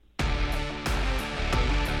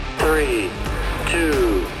3,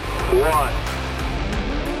 2, 1.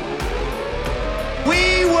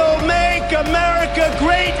 We will make America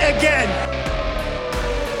great again.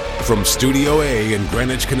 From Studio A in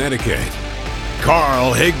Greenwich, Connecticut,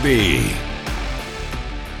 Carl Higbie.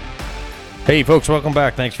 Hey, folks, welcome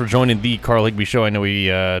back. Thanks for joining the Carl Higbie Show. I know we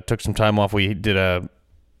took some time off. We did a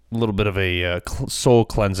little bit of a soul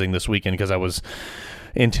cleansing this weekend because I was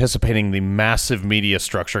anticipating the massive media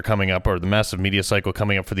structure coming up, or the massive media cycle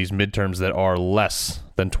coming up for these midterms that are less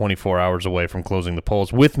than 24 hours away from closing the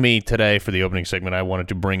polls. With me today for the opening segment, I wanted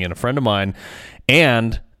to bring in a friend of mine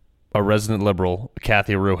and a resident liberal,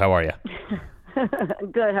 Kathy Areu. How are you?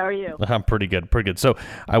 Good. How are you? I'm pretty good. So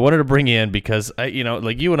I wanted to bring you in because,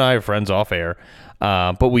 like you and I are friends off air,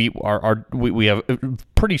 but we have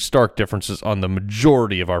pretty stark differences on the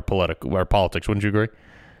majority of our politics. Wouldn't you agree?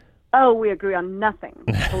 Oh, we agree on nothing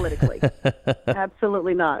politically.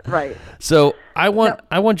 Absolutely not. Right. So I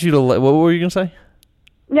want you to. What were you going to say?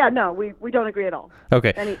 Yeah, no, we don't agree at all.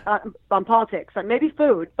 Okay. On politics, maybe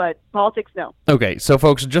food, but politics, no. Okay, so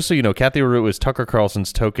folks, just so you know, Kathy Areu is Tucker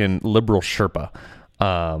Carlson's token liberal Sherpa.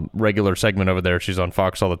 Regular segment over there. She's on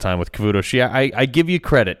Fox all the time with Cavuto. I give you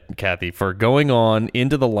credit, Kathy, for going on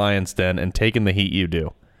into the lion's den and taking the heat you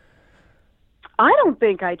do. I don't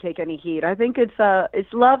think I take any heat. I think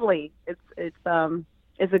it's lovely. It's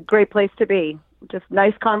a great place to be. Just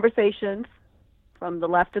nice conversations from the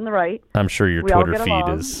left and the right. I'm sure your Twitter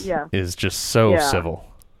feed is just so civil.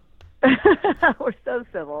 We're so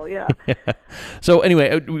civil, yeah. So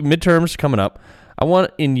anyway, midterms coming up. I want,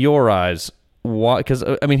 in your eyes, why? Because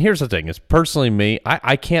here's the thing: is personally me,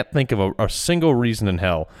 I can't think of a single reason in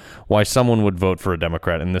hell why someone would vote for a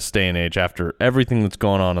Democrat in this day and age after everything that's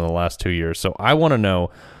gone on in the last 2 years. So I want to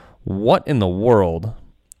know what in the world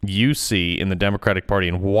you see in the Democratic Party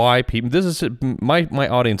and why people. This is my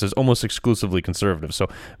audience is almost exclusively conservative. So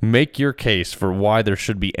make your case for why there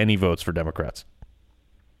should be any votes for Democrats.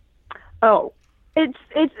 Oh, it's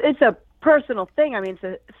a personal thing. It's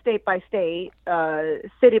a state by state,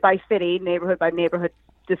 city by city, neighborhood by neighborhood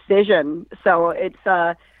decision. So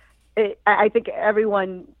I think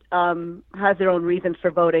everyone has their own reasons for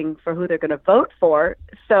voting for who they're going to vote for.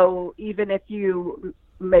 So even if you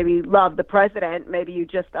maybe love the president, maybe you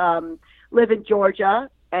just live in Georgia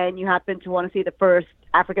and you happen to want to see the first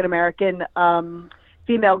African-American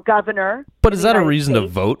female governor. But is that a reason to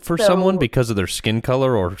vote for someone because of their skin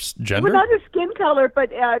color or gender? Well, not her skin color,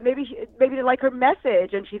 but maybe they like her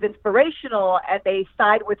message and she's inspirational and they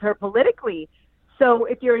side with her politically. So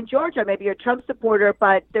if you're in Georgia, maybe you're a Trump supporter,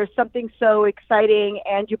 but there's something so exciting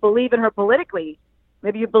and you believe in her politically.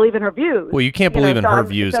 Maybe you believe in her views. Well, you can't believe in her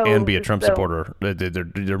views and be a Trump supporter.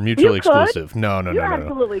 They're mutually exclusive. No. You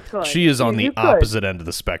absolutely could. She is on the opposite end of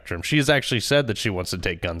the spectrum. She has actually said that she wants to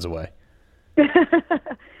take guns away.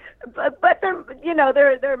 but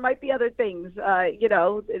there might be other things.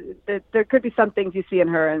 There could be some things you see in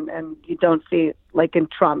her and you don't see like in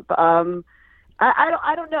Trump.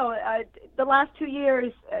 I don't know. The last 2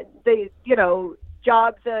 years,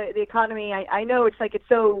 jobs, the economy. I know it's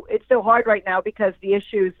so hard right now because the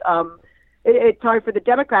issues. It's hard for the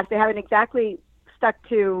Democrats. They haven't exactly stuck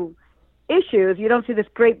to issues. You don't see this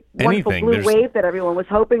great, wonderful blue wave that everyone was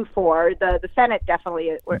hoping for. The Senate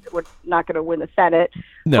definitely. We're not going to win the Senate.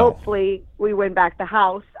 No. Hopefully, we win back the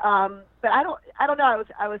House. But I don't know.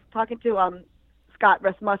 I was talking to Scott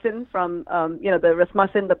Rasmussen from the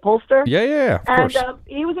Rasmussen, the pollster. Yeah, of course. And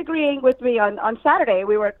he was agreeing with me on Saturday.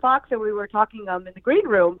 We were at Fox and we were talking in the green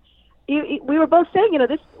room. We were both saying,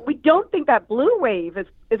 we don't think that blue wave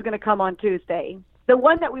is going to come on Tuesday. The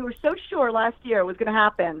one that we were so sure last year was going to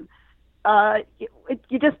happen.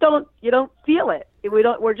 You just don't feel it.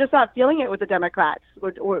 We're just not feeling it with the Democrats.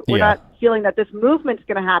 We're not feeling that this movement's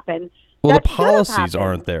going to happen. Well, the policies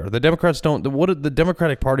aren't there. The Democrats don't. The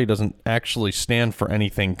Democratic Party doesn't actually stand for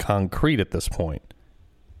anything concrete at this point.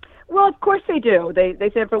 Well, of course they do. They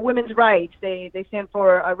stand for women's rights. They stand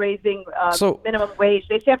for raising minimum wage.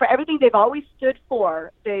 They stand for everything they've always stood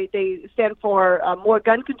for. They stand for more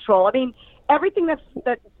gun control. Everything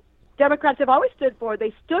that Democrats have always stood for,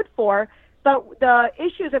 they stood for. But the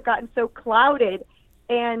issues have gotten so clouded,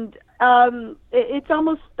 and it's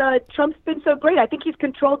almost Trump's been so great. I think he's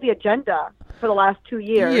controlled the agenda for the last 2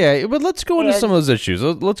 years. Yeah, but let's go into some of those issues.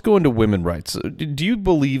 Let's go into women's rights. Do you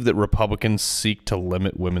believe that Republicans seek to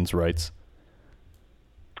limit women's rights?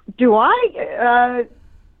 Do I?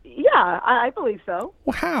 Yeah, I believe so.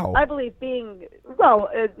 Well, how? I believe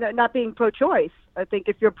not being pro-choice. I think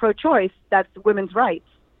if you're pro-choice, that's women's rights.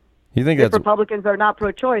 You think if Republicans are not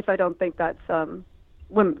pro-choice, I don't think that's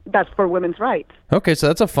that's for women's rights. Okay, so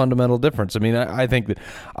that's a fundamental difference. I mean, I think that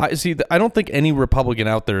I don't think any Republican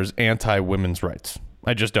out there is anti-women's rights.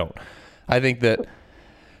 I just don't. I think that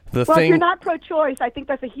if you're not pro-choice, I think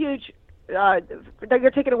that's a huge that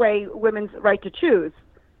you're taking away women's right to choose.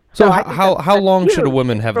 So how long should a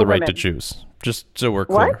woman have the right to choose? Just so we're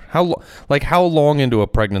clear. What? How long into a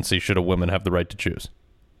pregnancy should a woman have the right to choose?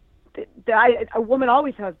 A woman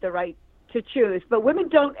always has the right to choose, but women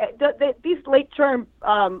don't. These late-term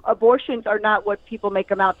abortions are not what people make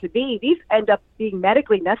them out to be. These end up being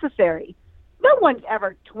medically necessary. No one's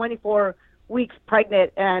ever 24 weeks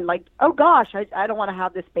pregnant and like, oh gosh, I don't want to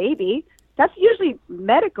have this baby. That's usually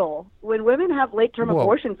medical. When women have late-term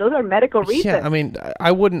abortions, those are medical reasons. Yeah, I mean,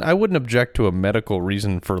 I wouldn't object to a medical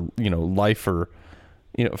reason for life or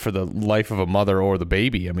for the life of a mother or the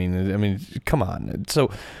baby. I mean, come on.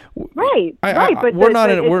 So, right. But we're not.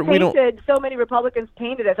 We don't. So many Republicans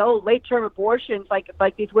painted as late-term abortions,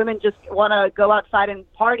 like these women just want to go outside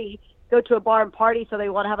and party, go to a bar and party, so they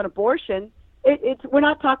want to have an abortion. We're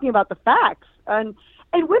not talking about the facts.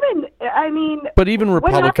 And women, I mean, but even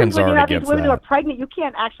Republicans aren't against that. When you have these women who are pregnant, you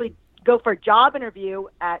can't actually go for a job interview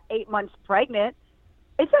at 8 months pregnant.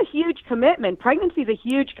 It's a huge commitment. Pregnancy is a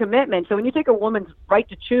huge commitment. So when you take a woman's right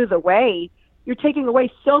to choose away, you're taking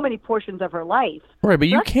away so many portions of her life. Right, but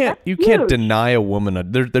you can't deny a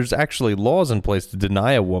woman. There's actually laws in place to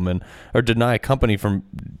deny a woman or deny a company from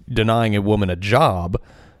denying a woman a job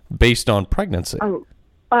based on pregnancy. Oh,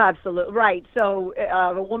 absolutely right. So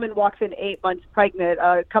a woman walks in 8 months pregnant.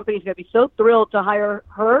 A company's going to be so thrilled to hire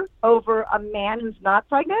her over a man who's not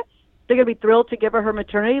pregnant. They're going to be thrilled to give her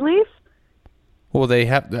maternity leave. Well, they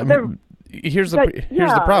have. Here's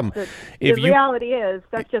the problem. The reality is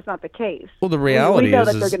that's just not the case. Well, the reality we know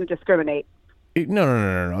that they're going to discriminate.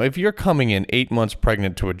 No. If you're coming in 8 months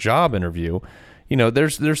pregnant to a job interview,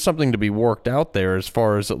 there's something to be worked out there as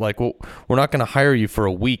far as like, well, we're not going to hire you for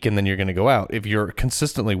a week and then you're going to go out. If you're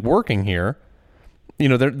consistently working here,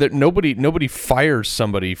 nobody fires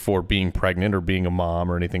somebody for being pregnant or being a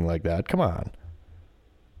mom or anything like that. Come on.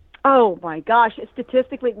 Oh my gosh!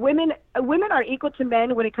 Statistically, women are equal to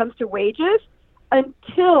men when it comes to wages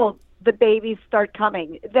until the babies start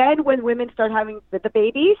coming. Then, when women start having the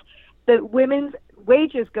babies, the women's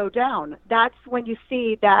wages go down. That's when you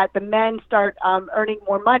see that the men start earning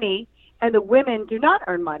more money, and the women do not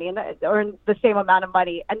earn money and earn the same amount of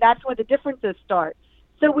money. And that's when the differences start.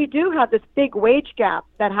 So we do have this big wage gap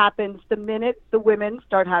that happens the minute the women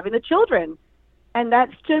start having the children, and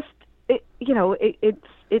that's just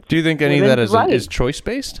it's. Do you think any of that is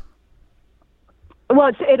choice-based?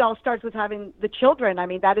 Well, it all starts with having the children. I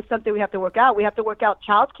mean, that is something we have to work out. We have to work out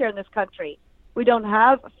childcare in this country. We don't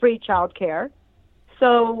have free childcare.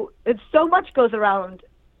 So so much goes around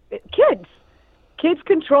kids. Kids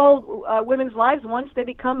control women's lives once they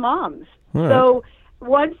become moms. Right. So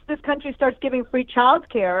once this country starts giving free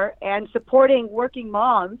childcare and supporting working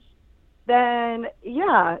moms, then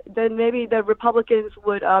maybe the Republicans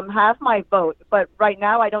would have my vote. But right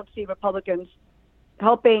now, I don't see Republicans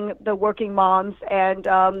helping the working moms and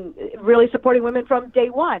really supporting women from day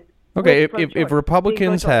one. Okay, if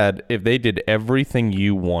Republicans if they did everything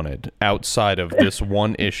you wanted outside of this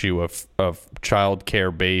one issue of child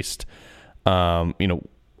care based,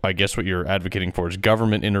 I guess what you're advocating for is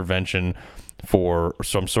government intervention for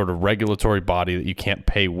some sort of regulatory body that you can't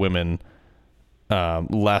pay women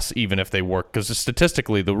less even if they work, because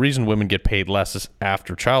statistically the reason women get paid less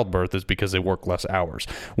after childbirth is because they work less hours.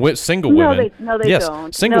 Single women, they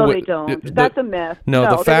don't. They don't. That's a myth.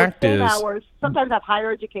 The fact is, hours, sometimes have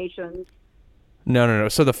higher educations. No.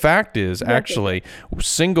 So the fact is, actually,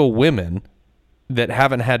 single women that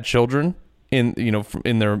haven't had children in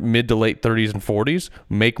their mid to late 30s and 40s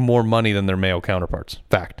make more money than their male counterparts.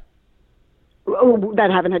 Fact. That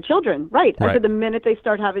haven't had children, right? And so the minute they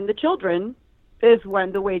start having the children is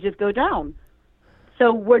when the wages go down.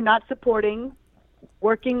 So we're not supporting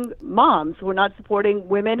working moms. We're not supporting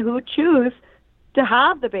women who choose to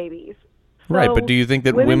have the babies. So right, but do you think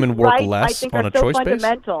that women work less on a choice basis?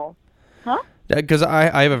 Fundamental. Huh? Because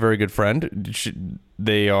I have a very good friend.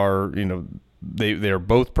 They are, they are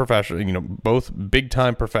both professional, both big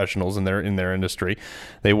time professionals in their industry.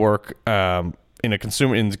 They work in the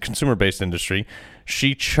consumer based industry.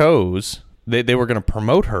 She chose they were going to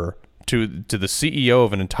promote her to the CEO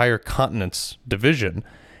of an entire continent's division,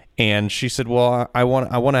 and she said, "Well, I want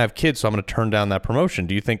to have kids, so I'm going to turn down that promotion."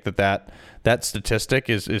 Do you think that statistic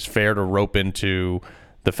is fair to rope into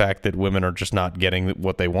the fact that women are just not getting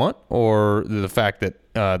what they want, or the fact that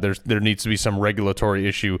there needs to be some regulatory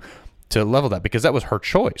issue to level that? Because that was her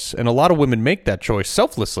choice, and a lot of women make that choice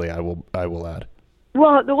selflessly. I will add.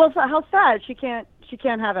 Well, how sad she she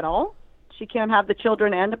can't have it all. She can't have the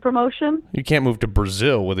children and the promotion. You can't move to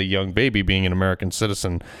Brazil with a young baby being an American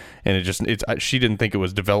citizen, and she didn't think it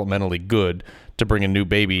was developmentally good to bring a new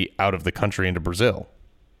baby out of the country into Brazil.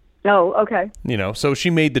 Oh, okay. So she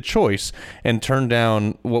made the choice and turned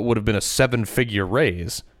down what would have been a 7-figure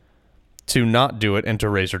raise to not do it and to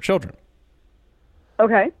raise her children.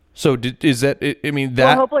 Okay. So is that? I mean, that.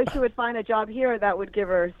 Well, hopefully she would find a job here that would give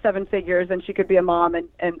her 7 figures, and she could be a mom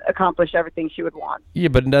and accomplish everything she would want. Yeah,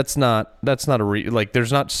 but that's not a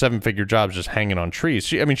there's not 7-figure jobs just hanging on trees.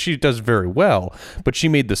 She does very well, but she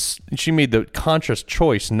made the conscious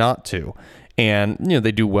choice not to. And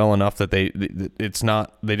they do well enough that they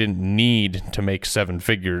didn't need to make 7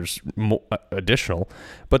 figures additional.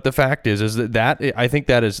 But the fact is that I think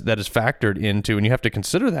that is factored into, and you have to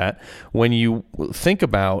consider that when you think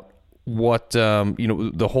about what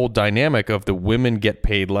the whole dynamic of the women get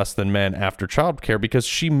paid less than men after childcare, because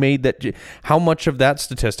she made that. How much of that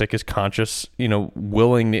statistic is conscious,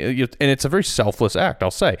 willing, and it's a very selfless act. I'll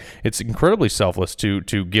say it's incredibly selfless to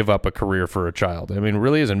give up a career for a child. I mean, it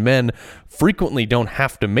really is. And men frequently don't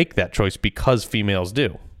have to make that choice because females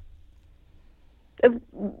do.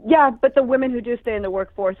 Yeah, but the women who do stay in the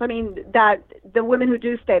workforce, I mean, that the women who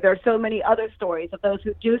do stay, there are so many other stories of those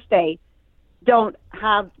who do stay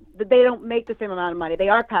they don't make the same amount of money. They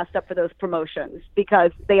are passed up for those promotions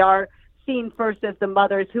because they are seen first as the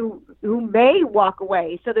mothers who may walk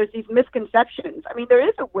away. So there's these misconceptions. I mean, there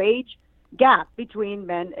is a wage gap between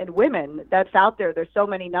men and women that's out there. There's so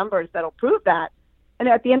many numbers that'll prove that. And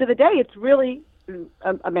at the end of the day, it's really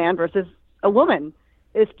a man versus a woman.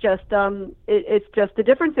 It's just the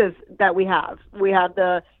differences that we have. We have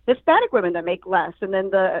the Hispanic women that make less, and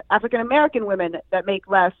then the African American women that make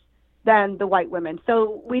less than the white women.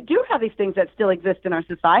 So we do have these things that still exist in our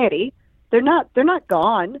society. They're not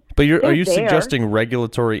gone. But are you suggesting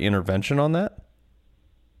regulatory intervention on that?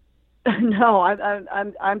 No,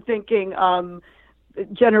 I'm thinking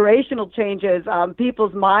generational changes.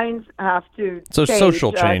 People's minds have to change.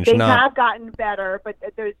 Social change. Things have gotten better, but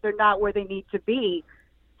they're not where they need to be.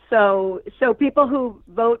 So people who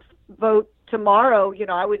vote tomorrow,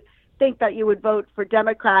 I would think that you would vote for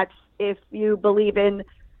Democrats if you believe in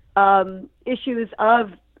issues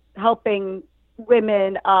of helping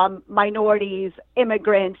women, minorities,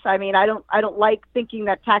 immigrants. I mean, I don't like thinking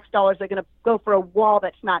that tax dollars are going to go for a wall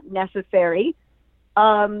that's not necessary.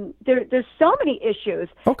 There's so many issues.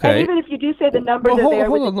 Okay. And even if you do say the numbers are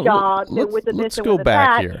there with the jobs and with the this and with the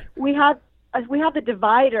that, here. we have the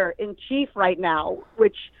divider in chief right now,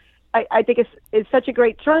 which I think is such a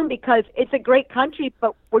great term because it's a great country,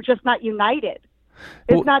 but we're just not united.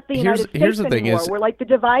 It's not the United States anymore. We're like the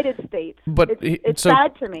divided states. But it's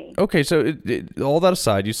sad to me. Okay, so all that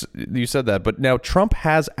aside, you said that, but now Trump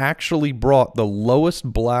has actually brought the lowest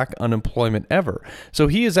black unemployment ever. So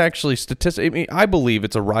he is actually I believe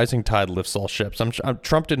it's a rising tide lifts all ships.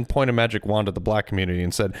 Trump didn't point a magic wand at the black community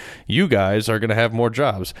and said, "You guys are going to have more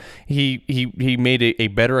jobs." He made a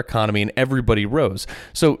better economy and everybody rose.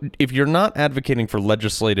 So if you're not advocating for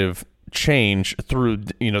legislative change through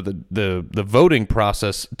the voting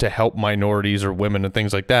process to help minorities or women and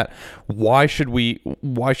things like that, why should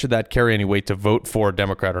that carry any weight to vote for a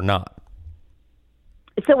Democrat or not?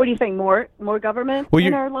 So what are you saying? More government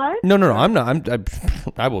in our lives? No, I'm not.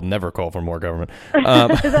 I will never call for more government. Is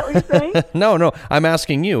that what you're saying? No. I'm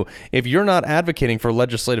asking you, if you're not advocating for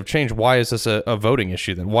legislative change, why is this a voting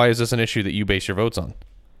issue then? Why is this an issue that you base your votes on?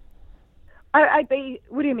 What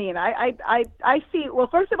do you mean? I see. Well,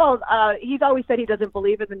 first of all, he's always said he doesn't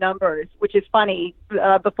believe in the numbers, which is funny.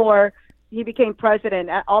 Before he became president,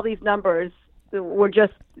 all these numbers were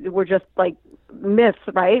just like myths,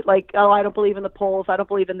 right? Like, oh, I don't believe in the polls. I don't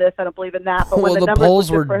believe in this. I don't believe in that. But when the numbers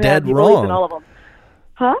polls were dead wrong. In all of them.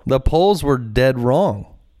 Huh? The polls were dead wrong.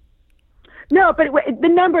 No, but the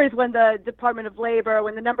numbers, when the Department of Labor,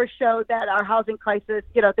 when the numbers showed that our housing crisis,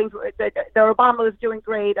 things that Obama was doing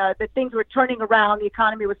great, that things were turning around, the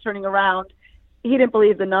economy was turning around, he didn't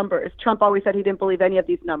believe the numbers. Trump always said he didn't believe any of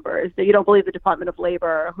these numbers, that you don't believe the Department of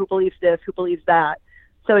Labor, who believes this, who believes that.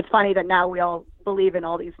 So it's funny that now we all believe in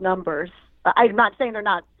all these numbers. I'm not saying they're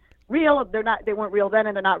not real. They weren't real then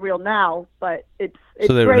and they're not real now, but it's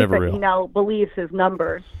great that he now believes his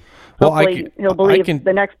numbers. Well, hopefully he'll believe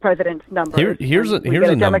the next president's number. Here's a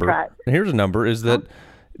number. Here's a number is that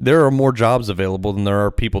there are more jobs available than there are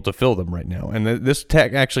people to fill them right now. And this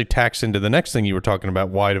actually tacks into the next thing you were talking about,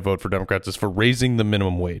 why to vote for Democrats, is for raising the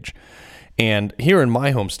minimum wage. And here in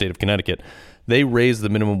my home state of Connecticut, they raised the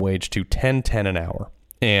minimum wage to $10.10 an hour.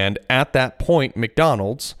 And at that point,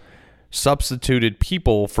 McDonald's substituted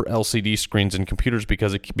people for LCD screens and computers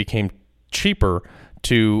because it became cheaper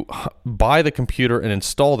to buy the computer and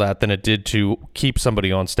install that than it did to keep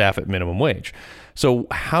somebody on staff at minimum wage. So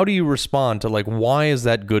how do you respond to, like, why is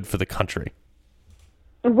that good for the country?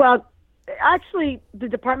 Well, actually, the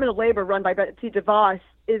Department of Labor, run by Betsy DeVos,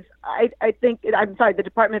 the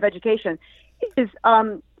Department of Education, is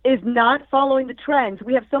not following the trends.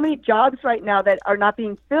 We have so many jobs right now that are not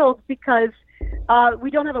being filled because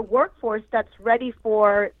we don't have a workforce that's ready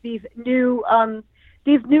for these new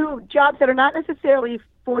jobs that are not necessarily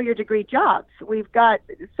four-year degree jobs. We've got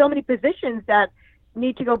so many positions that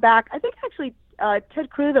need to go back. I think actually Ted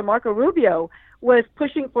Cruz and Marco Rubio was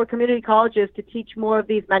pushing for community colleges to teach more of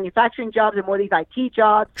these manufacturing jobs and more of these IT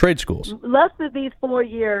jobs. Trade schools. Less of these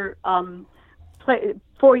four-year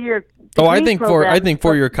Oh, I think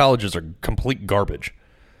four-year colleges are complete garbage.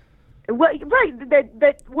 Well, right.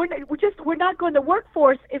 That we're not going. The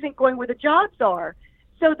workforce isn't going where the jobs are.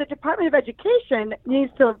 So the Department of Education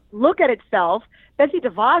needs to look at itself. Betsy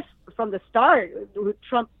DeVos, from the start, who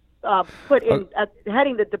Trump put in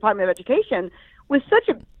heading the Department of Education, was such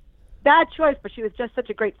a bad choice, but she was just such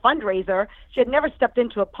a great fundraiser. She had never stepped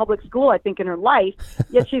into a public school, I think, in her life,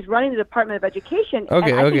 yet she's running the Department of Education. From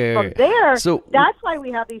there, that's why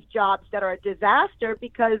we have these jobs that are a disaster,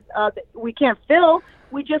 because we can't fill.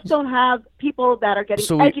 We just don't have people that are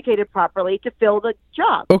getting educated properly to fill the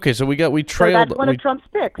job. Okay, so we trailed. So that's one of Trump's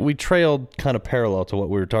picks. We trailed kind of parallel to what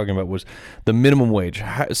we were talking about was the minimum wage.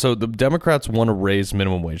 So the Democrats want to raise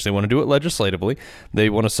minimum wage. They want to do it legislatively. They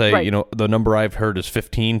want to say, right. The number I've heard is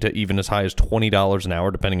 $15 to even as high as $20 an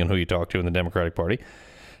hour, depending on who you talk to in the Democratic Party.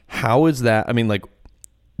 How is that? I mean, like,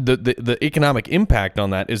 the economic impact on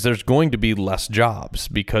that is there's going to be less jobs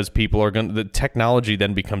because the technology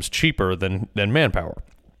then becomes cheaper than manpower.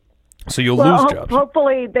 So you'll lose jobs.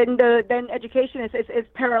 Hopefully then education is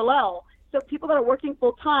parallel. So people that are working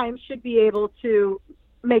full time should be able to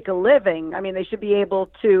make a living. I mean, they should be able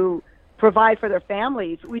to provide for their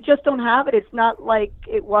families. We just don't have it. It's not like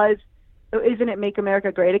it was. Isn't it Make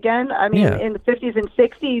America Great Again? I mean, in the 50s and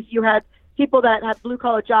 60s, you had people that had blue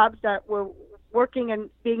collar jobs that were working and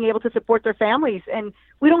being able to support their families, and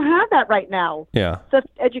we don't have that right now. Yeah. So if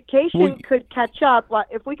education could catch up.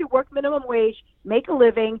 If we could work minimum wage, make a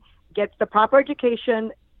living, get the proper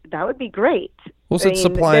education, that would be great. Well, so it's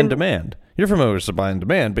supply and demand. You're familiar with supply and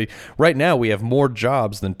demand, but right now we have more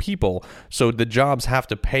jobs than people, so the jobs have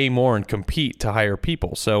to pay more and compete to hire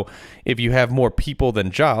people. So if you have more people than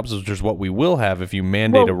jobs, which is what we will have if you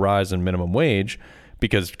mandate a rise in minimum wage,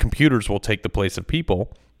 because computers will take the place of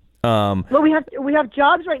people. Well, we have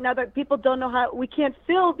jobs right now that people don't know how we can't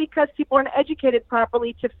fill because people aren't educated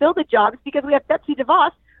properly to fill the jobs, because we have Betsy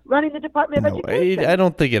DeVos running the Department of Education. I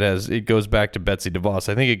don't think it goes back to Betsy DeVos.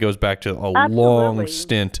 I think it goes back to a long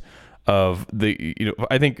stint of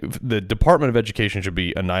I think the Department of Education should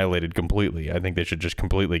be annihilated completely. I think they should just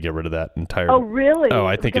completely get rid of that entire. Oh, really? Oh,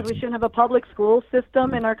 I think because we shouldn't have a public school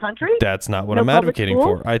system in our country. That's not what I'm advocating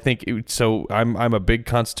for. I think I'm a big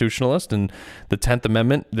constitutionalist, and the 10th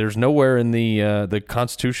Amendment. There's nowhere in the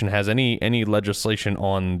Constitution has any legislation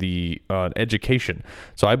on the education.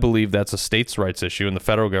 So I believe that's a states' rights issue, and the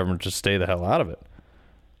federal government just stay the hell out of it.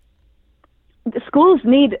 The schools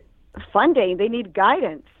need funding. They need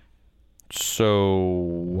guidance. So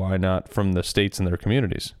why not from the states and their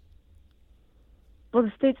communities? Well,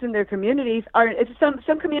 the states and their communities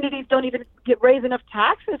some communities don't even raise enough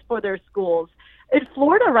taxes for their schools. In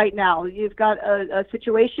Florida right now, you've got a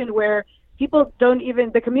situation where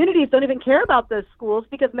the communities don't even care about the schools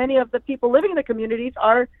because many of the people living in the communities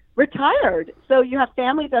are retired. So you have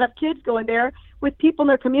families that have kids going there with people in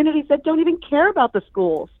their communities that don't even care about the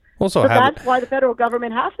schools. So that's why the federal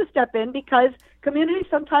government has to step in, because communities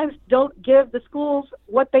sometimes don't give the schools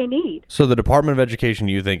what they need. So the Department of Education,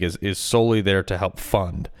 you think, is solely there to help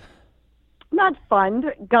fund? Not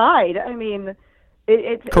fund, guide. I mean,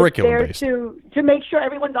 it's there to make sure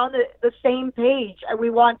everyone's on the same page. And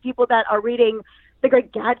we want people that are reading The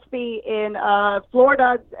Great Gatsby in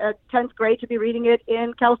Florida at 10th grade to be reading it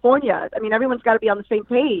in California. I mean, everyone's got to be on the same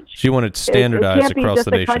page. So you want it standardized across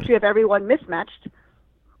the nation. It can't be just a country of everyone mismatched.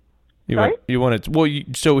 You want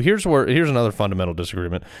it so here's another fundamental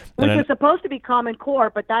disagreement. Which was supposed to be Common Core,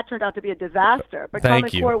 but that turned out to be a disaster. But Common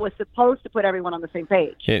Core was supposed to put everyone on the same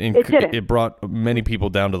page. It didn't. It brought many people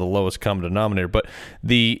down to the lowest common denominator. But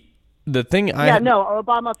the thing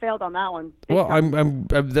Obama failed on that one. Well, I'm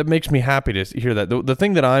that makes me happy to hear that. The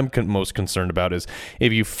thing that I'm most concerned about is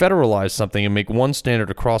if you federalize something and make one standard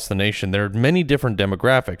across the nation, there are many different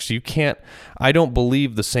demographics. I don't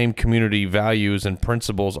believe the same community values and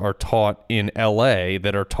principles are taught in LA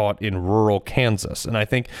that are taught in rural Kansas. And I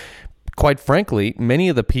think, quite frankly, many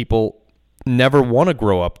of the people never want to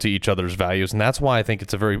grow up to each other's values, and that's why I think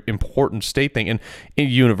it's a very important state thing. And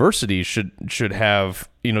universities should have,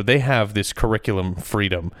 they have this curriculum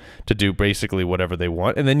freedom to do basically whatever they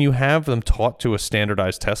want, and then you have them taught to a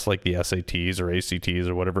standardized test like the SATs or ACTs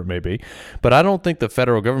or whatever it may be. But I don't think the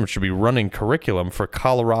federal government should be running curriculum for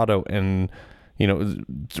Colorado and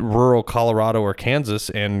rural Colorado or Kansas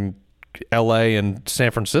and LA and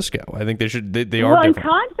San Francisco. I think they should. They are different. Well, in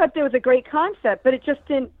concept, it was a great concept, but it just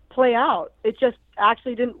didn't play out. It just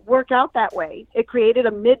actually didn't work out that way. It created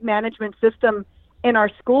a mid-management system in our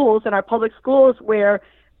schools, in our public schools, where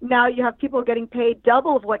now you have people getting paid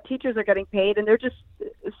double of what teachers are getting paid, and they're just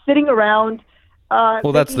sitting around.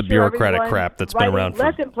 Well, that's the bureaucratic crap that's been around for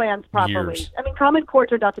lesson plans properly. Years. I mean, Common Core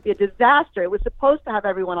turned out to be a disaster. It was supposed to have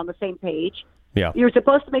everyone on the same page. Yeah. You were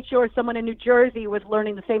supposed to make sure someone in New Jersey was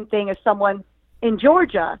learning the same thing as someone in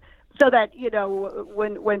Georgia, so that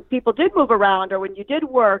when people did move around or when you did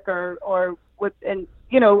work or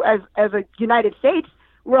as a United States,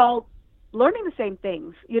 we're all learning the same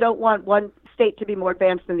things. You don't want one state to be more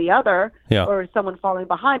advanced than the other, or someone falling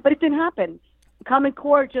behind. But it didn't happen. Common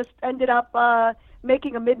Core just ended up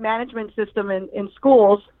making a mid-management system in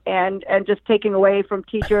schools and just taking away from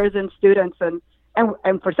teachers and students and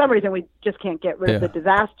for some reason we just can't get rid of the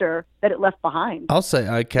disaster that it left behind. I'll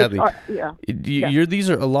say, Kathy, these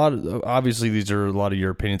are a lot of, obviously these are a lot of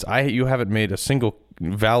your opinions. You haven't made a single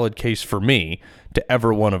valid case for me to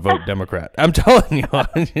ever want to vote Democrat. I'm telling you,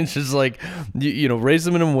 it's just like, raise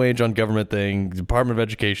the minimum wage on government thing, Department of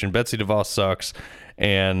Education, Betsy DeVos sucks.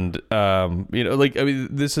 And,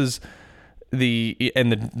 this is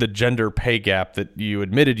the gender pay gap that you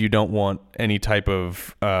admitted you don't want any type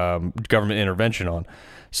of government intervention on.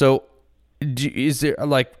 So is there,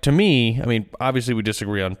 to me, I mean, obviously we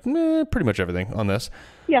disagree on pretty much everything on this.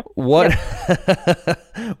 Yeah. What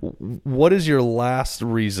is your last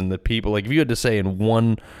reason that people, if you had to say in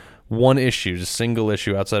one issue, just single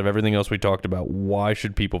issue outside of everything else we talked about, why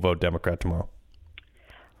should people vote Democrat tomorrow?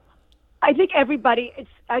 I think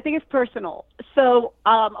it's personal. So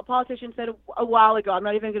a politician said a while ago, I'm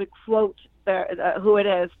not even going to quote who it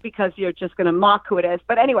is because you're just going to mock who it is.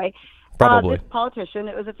 But anyway, probably this politician,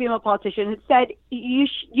 it was a female politician, had said you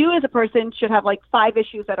as a person should have 5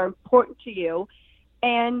 issues that are important to you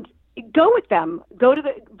and go with them. Vote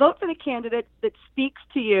for the candidate that speaks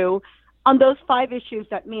to you on those 5 issues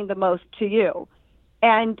that mean the most to you.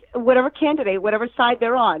 And whatever candidate, whatever side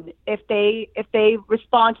they're on, if they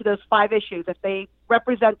respond to those 5 issues, if they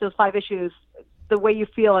represent those 5 issues the way you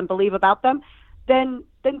feel and believe about them, then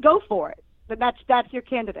go for it. Then that's your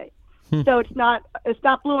candidate. So it's not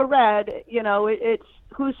blue or red. It's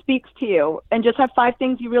who speaks to you, and just have 5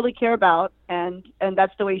 things you really care about, and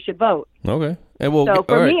that's the way you should vote. Okay. So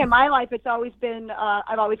for me in my life, it's always been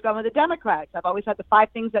I've always gone with the Democrats. I've always had the 5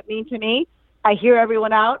 things that mean to me. I hear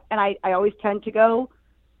everyone out, and I always tend to go,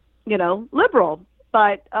 liberal.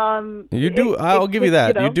 But you do. I'll give you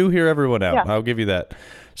that. You do hear everyone out. Yeah. I'll give you that.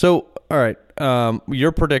 So, all right,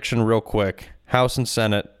 your prediction, real quick: House and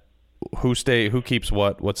Senate, who keeps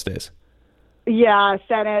what? What stays? Yeah,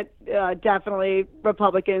 Senate definitely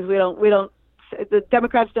Republicans. We don't. The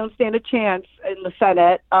Democrats don't stand a chance in the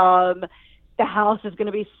Senate. The House is going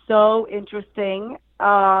to be so interesting.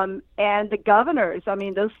 And the governors, I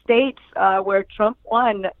mean, those states where Trump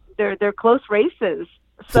won, they're close races.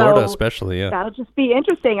 So Florida especially, yeah. That'll just be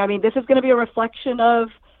interesting. I mean, this is going to be a reflection of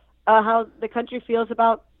how the country feels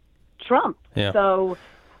about Trump. Yeah. So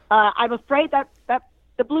I'm afraid that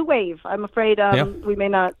the blue wave, I'm afraid we may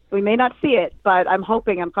not see it, but I'm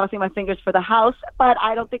crossing my fingers for the House, but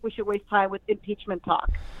I don't think we should waste time with impeachment talk.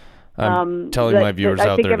 I'm telling my viewers out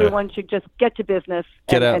there, I think everyone should just get to business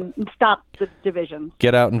and stop the division.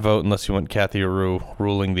 Get out and vote unless you want Kathy Arue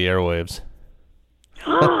ruling the airwaves.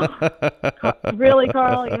 Really,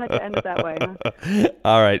 Carl? You had to end it that way, huh?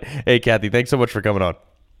 All right. Hey, Kathy, thanks so much for coming on.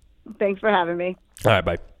 Thanks for having me. All right,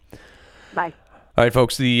 bye. Bye. All right,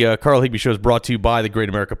 folks, the Carl Higbie Show is brought to you by the Great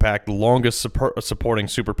America PAC, the longest supporting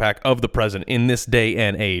super PAC of the president in this day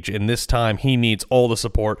and age. In this time, he needs all the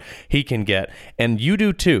support he can get, and you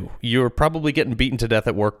do too. You're probably getting beaten to death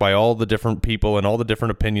at work by all the different people and all the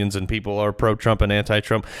different opinions, and people are pro-Trump and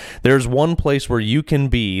anti-Trump. There's one place where you can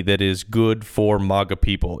be that is good for MAGA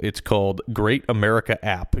people. It's called Great America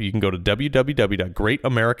App. You can go to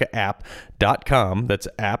www.greatamericaapp.com. That's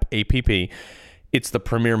app, A-P-P. It's the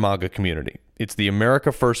premier MAGA community. It's the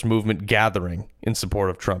America First movement gathering in support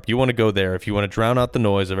of Trump. You want to go there. If you want to drown out the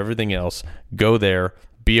noise of everything else, go there.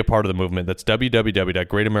 Be a part of the movement. That's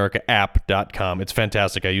www.greatamericaapp.com. It's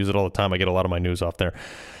fantastic. I use it all the time. I get a lot of my news off there.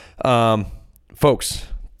 Folks,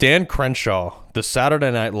 Dan Crenshaw, the Saturday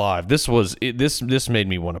Night Live. This made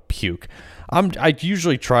me want to puke. I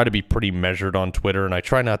usually try to be pretty measured on Twitter, and I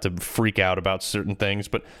try not to freak out about certain things,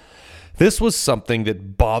 but this was something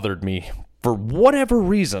that bothered me for whatever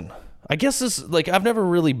reason. I guess I've never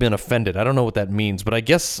really been offended. I don't know what that means, but I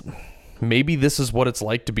guess maybe this is what it's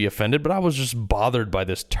like to be offended, but I was just bothered by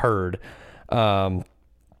this turd.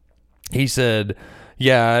 He said,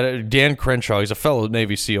 yeah, Dan Crenshaw, he's a fellow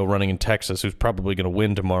Navy SEAL running in Texas who's probably going to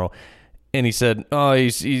win tomorrow. And he said, oh,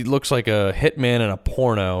 he looks like a hitman in a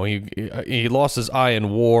porno. He lost his eye in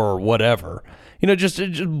war or whatever. Just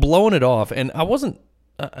blowing it off. And I wasn't,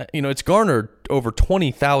 it's garnered over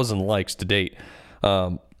 20,000 likes to date.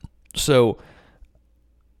 So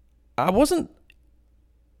I wasn't,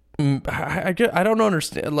 I don't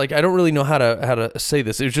understand. Like, I don't really know how to say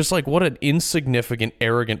this. It was just like, what an insignificant,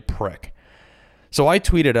 arrogant prick. So I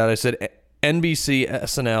tweeted out, I said, NBC,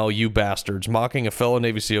 SNL, you bastards, mocking a fellow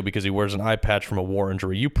Navy SEAL because he wears an eye patch from a war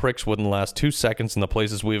injury. You pricks wouldn't last 2 seconds in the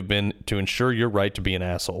places we have been to ensure your right to be an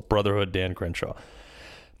asshole. Brotherhood, Dan Crenshaw.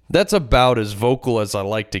 That's about as vocal as I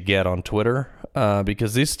like to get on Twitter,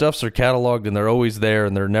 because these stuffs are cataloged and they're always there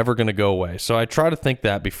and they're never going to go away. So I try to think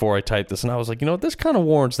that before I type this, and I was like, this kind of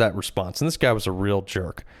warrants that response. And this guy was a real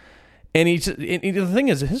jerk. And the thing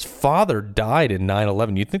is, his father died in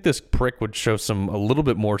 9/11. You'd think this prick would show a little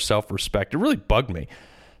bit more self-respect. It really bugged me.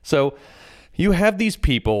 So you have these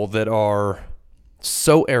people that are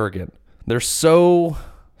so arrogant. They're so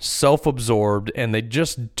self-absorbed, and they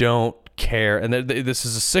just don't care. And this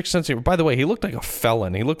is a sixth sense. By the way, he looked like a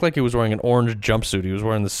felon. He looked like he was wearing an orange jumpsuit. He was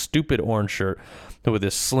wearing this stupid orange shirt with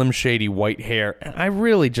this slim, shady white hair. And I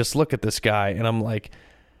really just look at this guy, and I'm like,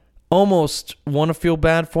 almost want to feel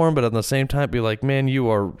bad for him, but at the same time be like, man,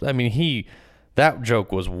 that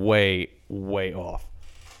joke was way, way off.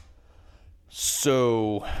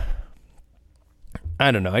 So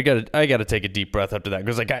I don't know. I gotta take a deep breath after that,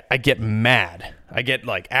 because I get mad. I get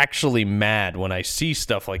actually mad when I see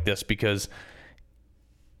stuff like this, because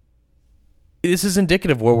this is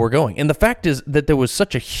indicative of where we're going. And the fact is that there was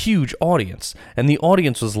such a huge audience, and the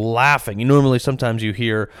audience was laughing. Normally sometimes you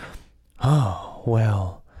hear, oh,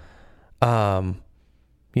 well,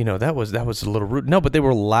 that was a little rude. No, but they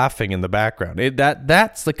were laughing in the background.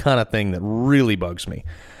 That's the kind of thing that really bugs me.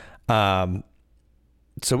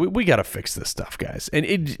 So we got to fix this stuff, guys.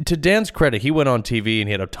 And to Dan's credit, he went on TV and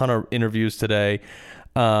he had a ton of interviews today.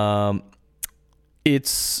 He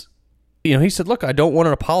said, look, I don't want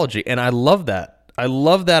an apology. And I love that. I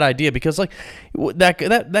love that idea, because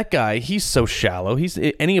that guy, he's so shallow.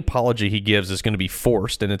 Any apology he gives is going to be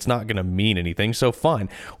forced, and it's not going to mean anything. So fine,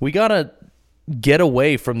 we got to get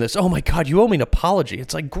away from this. Oh my God, you owe me an apology.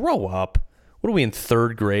 It's like, grow up. What are we, in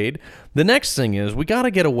third grade? The next thing is, we got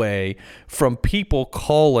to get away from people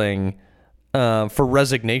calling for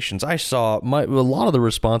resignations. I saw a lot of the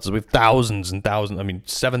responses with thousands and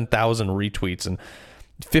thousands. 7,000 retweets and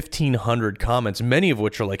 1,500 comments, many of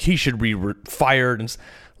which are like, he should be fired. And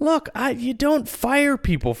look, you don't fire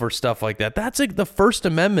people for stuff like that. That's the First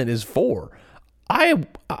Amendment is for. I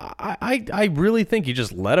really think you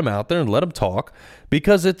just let them out there and let them talk,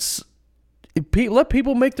 because let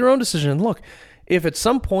people make their own decision. And look, if at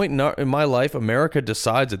some point in my life America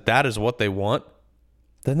decides that is what they want,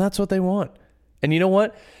 then that's what they want. And you know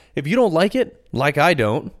what? If you don't like it, like I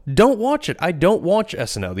don't watch it. I don't watch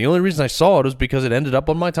SNL. The only reason I saw it was because it ended up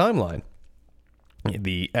on my timeline.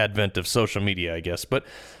 The advent of social media, I guess. But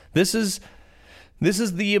this is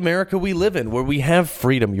the America we live in, where we have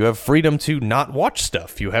freedom. You have freedom to not watch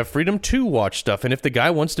stuff. You have freedom to watch stuff. And if the guy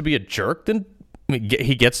wants to be a jerk, then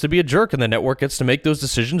he gets to be a jerk, and the network gets to make those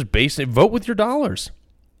decisions vote with your dollars.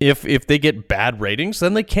 If they get bad ratings,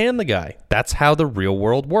 then they can the guy. That's how the real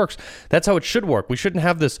world works. That's how it should work. We shouldn't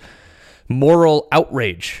have this moral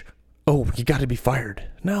outrage. Oh, you got to be fired.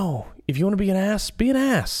 No. If you want to be an ass, be an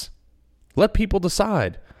ass. Let people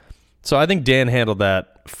decide. So I think Dan handled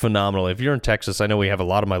that phenomenally. If you're in Texas, I know we have a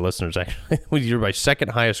lot of my listeners. Actually, you're my second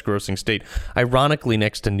highest grossing state, ironically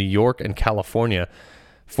next to New York and California.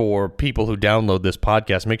 For people who download this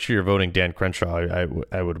podcast, make sure you're voting Dan Crenshaw.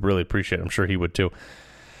 I would really appreciate it. I'm sure he would too.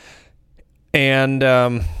 And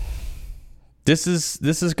this is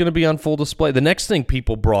going to be on full display. The next thing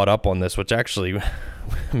people brought up on this, which actually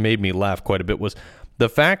made me laugh quite a bit, was the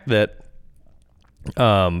fact that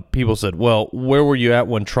people said, well, where were you at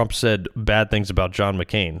when Trump said bad things about John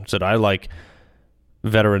McCain? Said, I like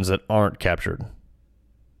veterans that aren't captured.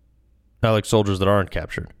 I like soldiers that aren't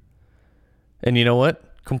captured. And you know what?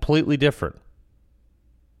 Completely different.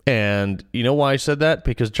 And you know why I said that?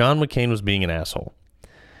 Because John McCain was being an asshole.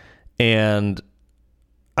 And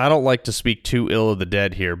I don't like to speak too ill of the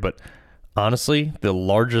dead here, but honestly, the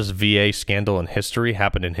largest VA scandal in history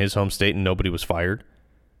happened in his home state and nobody was fired.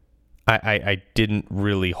 I didn't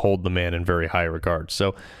really hold the man in very high regard.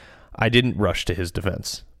 So I didn't rush to his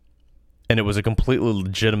defense. And it was a completely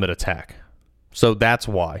legitimate attack. So that's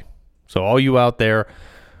why. So all you out there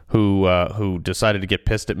who decided to get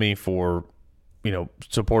pissed at me for,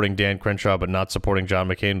 supporting Dan Crenshaw but not supporting John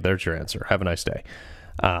McCain, there's your answer. Have a nice day.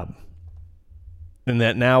 And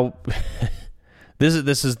that now this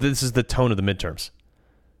is the tone of the midterms.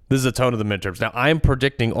 This is the tone of the midterms. Now, I am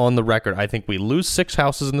predicting on the record, I think we lose 6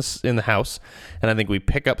 houses in the House, and I think we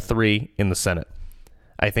pick up 3 in the Senate.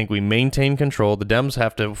 I think we maintain control. The Dems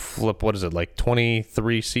have to flip,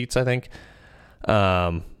 23 seats, I think?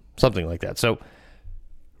 Something like that. So,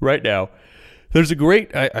 right now, there's a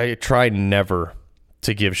great... I try never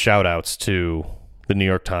to give shout-outs to the New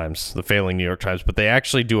York Times, the failing New York Times, but they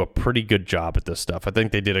actually do a pretty good job at this stuff. I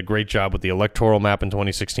think they did a great job with the electoral map in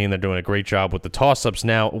 2016. They're doing a great job with the toss-ups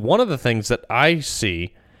now. One of the things that I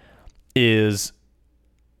see is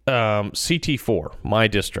CT4, my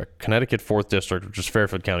district, Connecticut 4th District, which is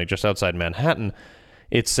Fairfield County, just outside Manhattan.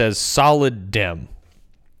 It says solid Dem.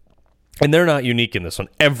 And they're not unique in this one.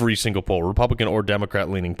 Every single poll, Republican or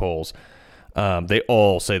Democrat-leaning polls, they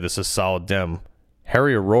all say this is solid Dem.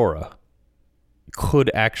 Harry Aurora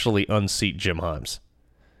could actually unseat Jim Himes.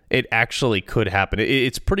 It actually could happen.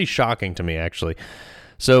 It's pretty shocking to me, actually.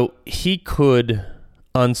 So he could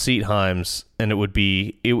unseat Himes, and it would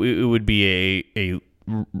be a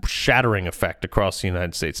shattering effect across the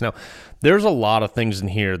United States. Now, there's a lot of things in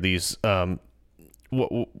here. These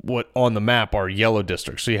what on the map are yellow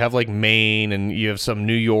districts. So you have like Maine, and you have some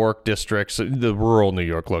New York districts, the rural New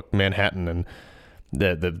York. Look, Manhattan and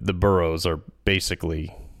the boroughs are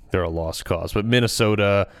basically, they're a lost cause. But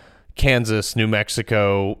Minnesota, Kansas, New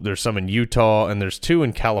Mexico, there's some in Utah, and there's 2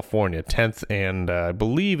 in California, 10th and I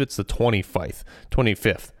believe it's the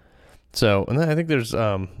 25th. So, and then I think there's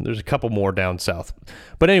a couple more down south.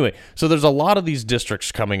 But anyway, so there's a lot of these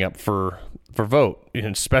districts coming up for vote,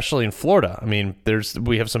 especially in Florida. I mean,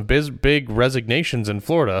 we have some big resignations in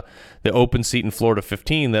Florida. The open seat in Florida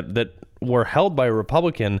 15 that were held by a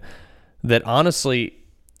Republican that honestly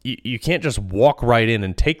you can't just walk right in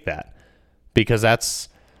and take that, because that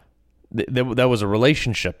was a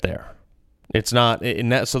relationship there. It's not in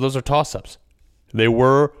that. So those are toss-ups. They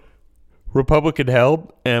were Republican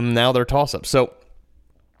held, and now they're toss-ups. So,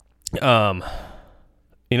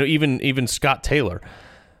 even Scott Taylor.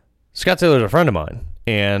 Scott Taylor's a friend of mine,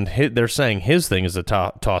 and they're saying his thing is a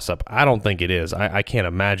toss-up. I don't think it is. I can't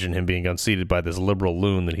imagine him being unseated by this liberal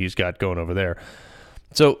loon that he's got going over there.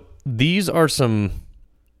 So these are the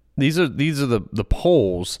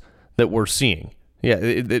polls that we're seeing. Yeah,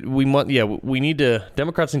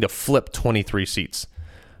 Democrats need to flip 23 seats.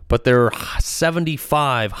 But there are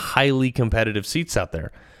 75 highly competitive seats out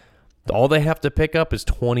there. All they have to pick up is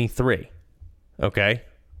 23. Okay?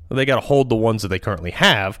 Well, they got to hold the ones that they currently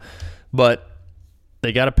have, but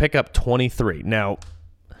they got to pick up 23. Now,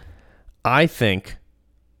 I think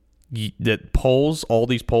that all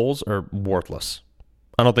these polls are worthless.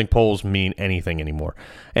 I don't think polls mean anything anymore.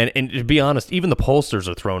 And to be honest, even the pollsters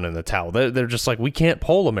are thrown in the towel. They're just like, we can't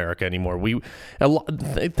poll America anymore.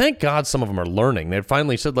 Thank God some of them are learning. They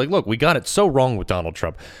finally said, like, look, we got it so wrong with Donald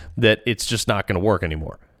Trump that it's just not going to work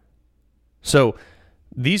anymore. So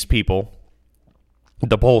these people,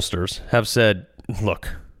 the pollsters, have said,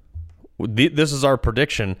 look, this is our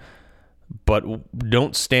prediction, but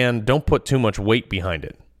don't put too much weight behind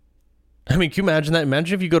it. I mean, can you imagine that?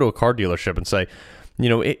 Imagine if you go to a car dealership and say,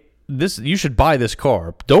 you should buy this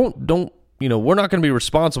car. Don't we're not going to be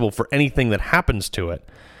responsible for anything that happens to it.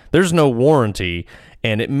 There's no warranty,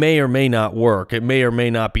 and it may or may not work. It may or may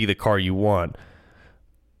not be the car you want.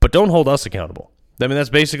 But don't hold us accountable. I mean, that's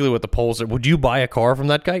basically what the polls are. Would you buy a car from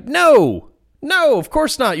that guy? No, of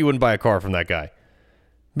course not. You wouldn't buy a car from that guy,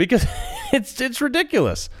 because it's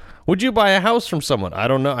ridiculous. Would you buy a house from someone? I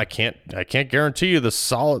don't know. I can't guarantee you the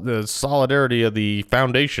solidarity of the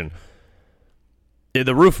foundation.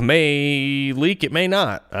 The roof may leak. It may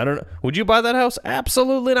not. I don't know. Would you buy that house?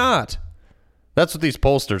 Absolutely not. That's what these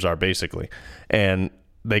pollsters are, basically. And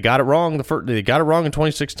they got it wrong. They got it wrong in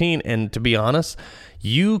 2016. And to be honest,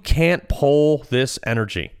 you can't poll this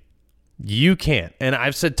energy. You can't. And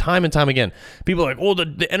I've said time and time again, people are like, oh,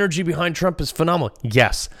 the energy behind Trump is phenomenal.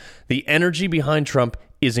 Yes, the energy behind Trump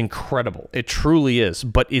is incredible. It truly is.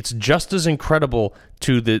 But it's just as incredible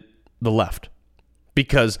to the left.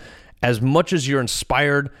 Because as much as you're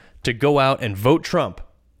inspired to go out and vote Trump,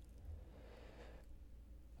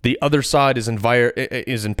 the other side is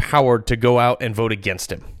empowered to go out and vote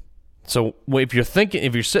against him. So if you're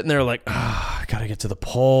sitting there like, I got to get to the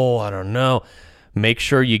poll, I don't know, make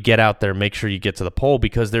sure you get out there, make sure you get to the poll,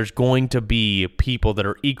 because there's going to be people that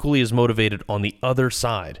are equally as motivated on the other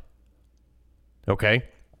side. Okay?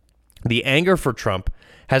 The anger for Trump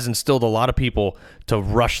has instilled a lot of people to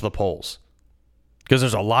rush the polls, because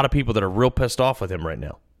there's a lot of people that are real pissed off with him right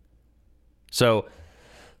now. So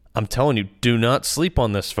I'm telling you, do not sleep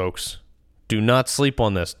on this, folks. Do not sleep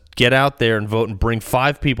on this. Get out there and vote, and bring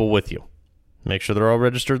 5 people with you. Make sure they're all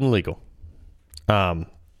registered and legal. The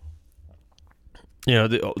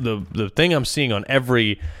thing I'm seeing on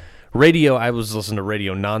every radio, I was listening to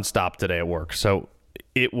radio nonstop today at work. So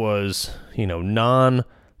it was, nonstop.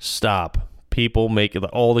 People making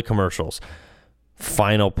all the commercials.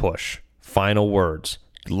 Final push, final words,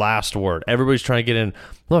 last word. Everybody's trying to get in.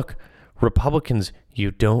 Look, Republicans,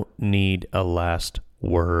 you don't need a last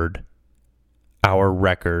word. Our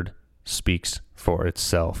record speaks for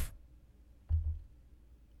itself.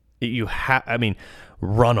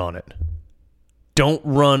 Run on it. Don't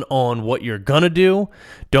run on what you're going to do.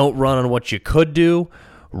 Don't run on what you could do.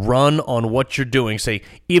 Run on what you're doing. Say,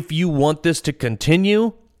 if you want this to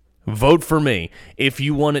continue, vote for me. If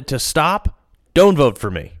you want it to stop, don't vote for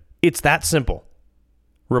me. It's that simple.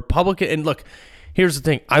 Republican, and look, here's the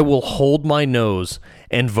thing. I will hold my nose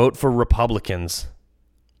and vote for Republicans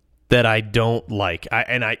that I don't like.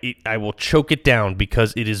 I will choke it down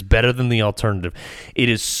because it is better than the alternative. It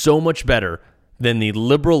is so much better than the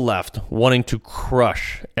liberal left wanting to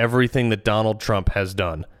crush everything that Donald Trump has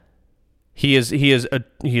done. He has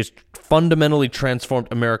fundamentally transformed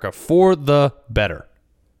America for the better.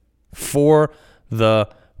 For the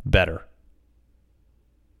better.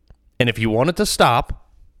 And if you want it to stop,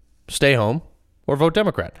 stay home or vote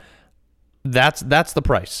Democrat. That's the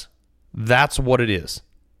price. That's what it is.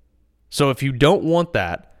 So if you don't want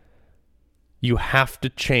that, you have to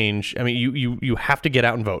change. You have to get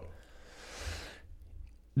out and vote.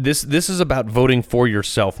 This is about voting for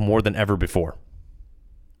yourself more than ever before.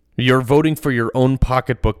 You're voting for your own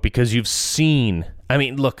pocketbook because you've seen.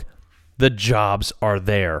 Look, the jobs are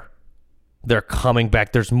there. They're coming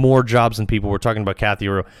back. There's more jobs than people. We're talking about Kathy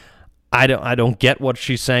Arroyo. I don't get what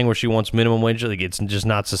she's saying where she wants minimum wage. Like, it's just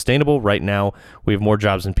not sustainable. Right now, we have more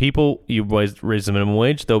jobs than people. You raise the minimum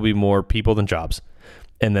wage, there'll be more people than jobs.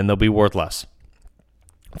 And then they'll be worth less.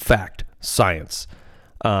 Fact. Science.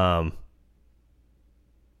 I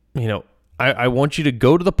want you to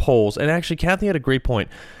go to the polls. And actually, Kathy had a great point.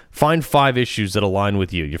 Find 5 issues that align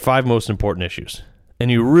with you. Your 5 most important issues.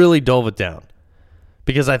 And you really delve it down.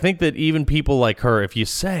 Because I think that even people like her, if you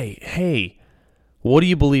say, hey, what do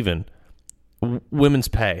you believe in? Women's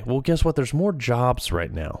pay. Well, guess what? There's more jobs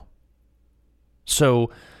right now.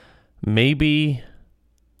 So maybe,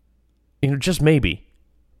 just maybe,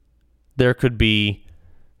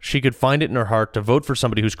 she could find it in her heart to vote for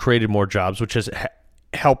somebody who's created more jobs, which has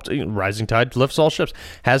helped. Rising tide lifts all ships,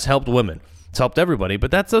 has helped women. It's helped everybody.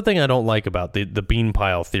 But that's the thing I don't like about the bean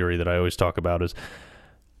pile theory that I always talk about is,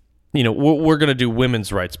 we're going to do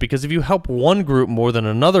women's rights. Because if you help one group more than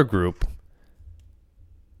another group,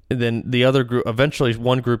 then the other group, eventually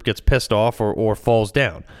one group gets pissed off or falls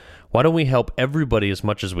down. Why don't we help everybody as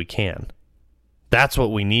much as we can? That's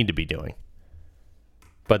what we need to be doing.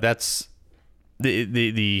 But that's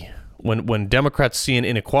when Democrats see an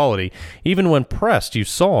inequality, even when pressed, you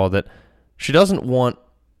saw that she doesn't want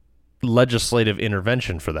legislative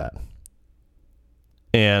intervention for that.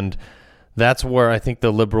 And that's where I think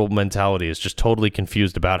the liberal mentality is just totally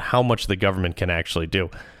confused about how much the government can actually do.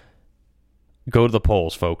 Go to the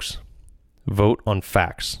polls, folks. Vote on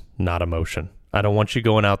facts, not emotion. I don't want you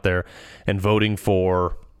going out there and voting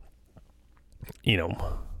for,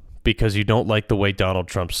 because you don't like the way Donald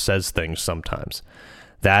Trump says things sometimes.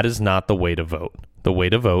 That is not the way to vote. The way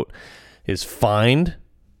to vote is find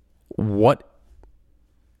what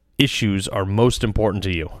issues are most important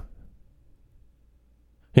to you.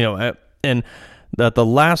 And that the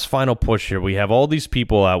last final push here, we have all these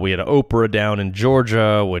people out. We had Oprah down in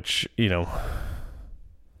Georgia, which,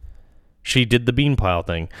 she did the bean pile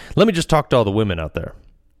thing. Let me just talk to all the women out there.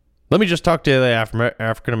 Let me just talk to the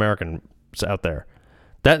African Americans out there.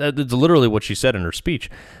 That's literally what she said in her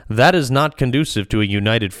speech. That is not conducive to a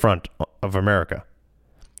united front of America.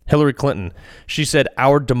 Hillary Clinton, she said,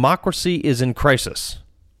 our democracy is in crisis,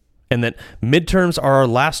 and that midterms are our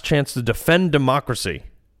last chance to defend democracy.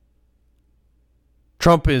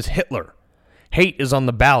 Trump is Hitler. Hate is on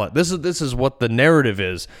the ballot. This is what the narrative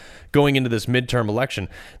is going into this midterm election.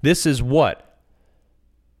 This is what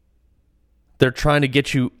they're trying to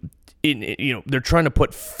get you. they're trying to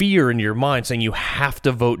put fear into your mind saying you have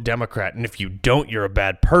to vote Democrat, and if you don't, you're a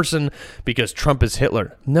bad person because Trump is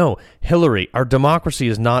Hitler. No, Hillary, our democracy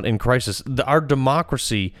is not in crisis. Our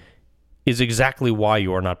democracy is exactly why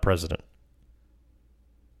you are not president.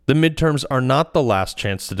 The midterms are not the last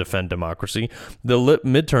chance to defend democracy. The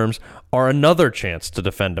midterms are another chance to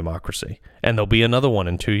defend democracy, and there'll be another one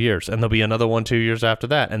in 2 years, and there'll be another one 2 years after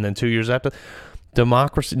that, and then 2 years after.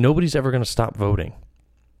 Democracy, nobody's ever going to stop voting.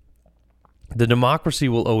 The democracy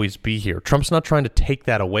will always be here. Trump's not trying to take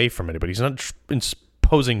that away from anybody. He's not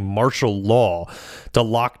imposing martial law to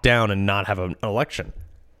lock down and not have an election.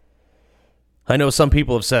 I know some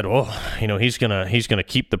people have said, "Oh, he's gonna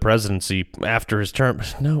keep the presidency after his term."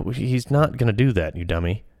 No, he's not gonna do that, you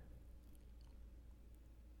dummy.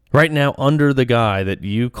 Right now, under the guy that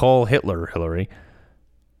you call Hitler, Hillary,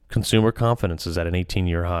 consumer confidence is at an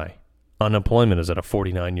 18-year high. Unemployment is at a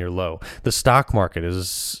 49-year low. The stock market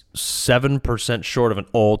is 7% short of an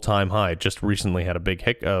all-time high. It just recently had a big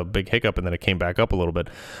hiccup, and then it came back up a little bit.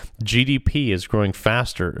 GDP is growing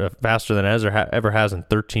faster than it ever has in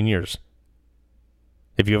 13 years.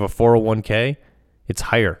 If you have a 401k, it's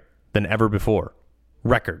higher than ever before.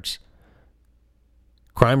 Records.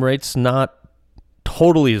 Crime rates not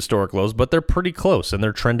totally historic lows, but they're pretty close, and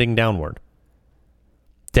they're trending downward.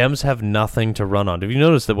 Dems have nothing to run on. Have you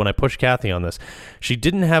noticed that when I pushed Kathy on this, she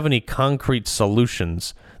didn't have any concrete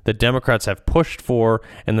solutions that Democrats have pushed for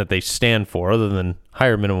and that they stand for other than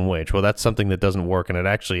higher minimum wage? Well, that's something that doesn't work, and it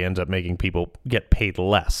actually ends up making people get paid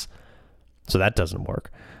less. So that doesn't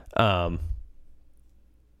work.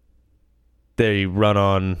 They run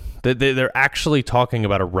on... They're actually talking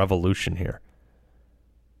about a revolution here.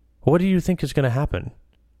 What do you think is going to happen?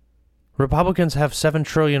 Republicans have 7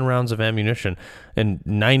 trillion rounds of ammunition and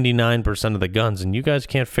 99% of the guns, and you guys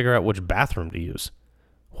can't figure out which bathroom to use.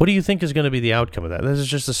 What do you think is going to be the outcome of that? This is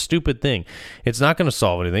just a stupid thing. It's not going to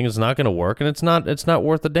solve anything. It's not going to work, and it's not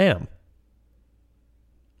worth a damn.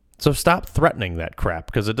 So stop threatening that crap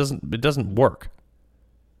because it doesn't work.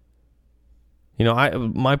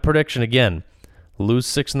 My prediction again: lose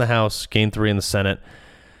 6 in the House, gain 3 in the Senate,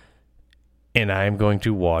 and I am going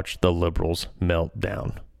to watch the liberals melt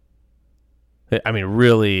down. I mean,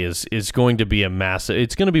 really is going to be a massive...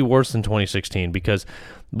 It's going to be worse than 2016 because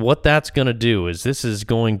what that's going to do is this is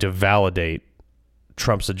going to validate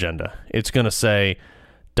Trump's agenda. It's going to say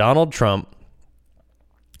Donald Trump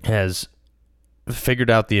has figured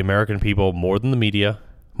out the American people more than the media,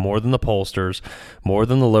 more than the pollsters, more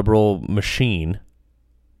than the liberal machine,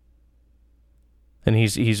 and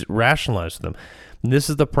he's rationalized them. And this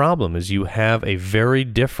is the problem: is you have a very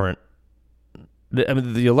different...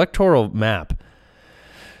 the electoral map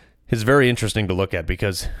is very interesting to look at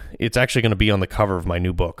because it's actually going to be on the cover of my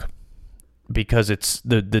new book because it's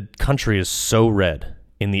the country is so red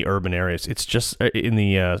in the urban areas. It's just in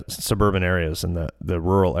the suburban areas and the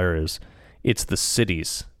rural areas. It's the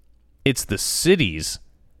cities. It's the cities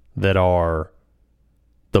that are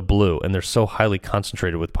the blue, and they're so highly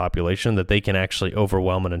concentrated with population that they can actually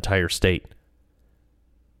overwhelm an entire state.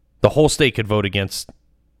 The whole state could vote against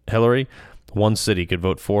Hillary. One city could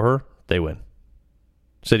vote for her, they win.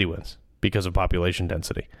 City wins because of population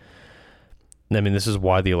density. I mean, this is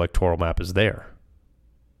why the electoral map is there.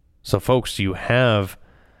 So, folks, you have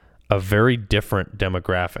a very different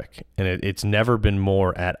demographic, and it's never been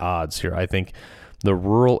more at odds here. I think the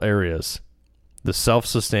rural areas, the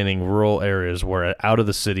self-sustaining rural areas where out of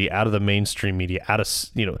the city, out of the mainstream media, out of,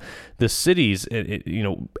 the cities,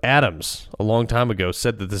 Adams, a long time ago,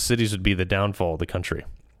 said that the cities would be the downfall of the country.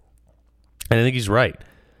 And I think he's right.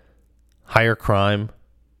 Higher crime.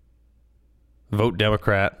 Vote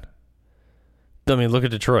Democrat. I mean, look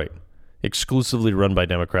at Detroit. Exclusively run by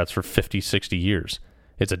Democrats for 50, 60 years.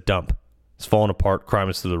 It's a dump. It's falling apart. Crime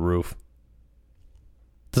is through the roof.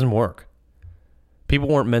 It doesn't work. People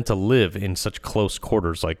weren't meant to live in such close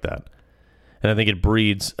quarters like that. And I think it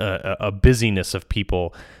breeds a busyness of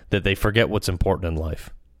people that they forget what's important in life.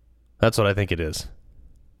 That's what I think it is.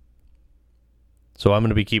 So I'm going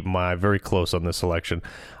to be keeping my eye very close on this election.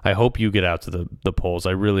 I hope you get out to the polls.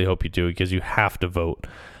 I really hope you do because you have to vote.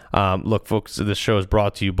 Look, folks, this show is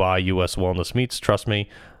brought to you by U.S. Wellness Meats. Trust me,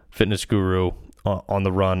 fitness guru on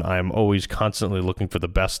the run. I am always constantly looking for the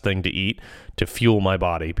best thing to eat to fuel my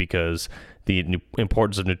body because the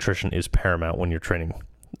importance of nutrition is paramount when you're training.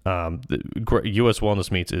 U.S.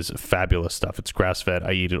 Wellness Meats is fabulous stuff. It's grass-fed.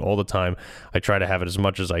 I eat it all the time. I try to have it as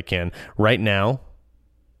much as I can. Right now,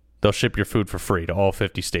 They'll ship your food for free to all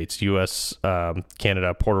 50 states, U.S.,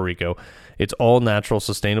 Canada, Puerto Rico. It's all natural,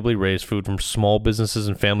 sustainably raised food from small businesses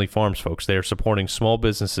and family farms, folks. They are supporting small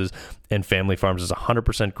businesses and family farms. It's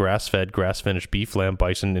 100% grass-fed, grass-finished beef, lamb,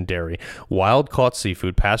 bison, and dairy, wild-caught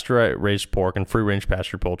seafood, pasture-raised pork, and free-range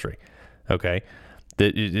pastured poultry. Okay?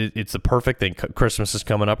 It's the perfect thing. Christmas is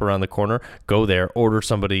coming up around the corner. Go there, order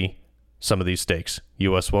somebody some of these steaks,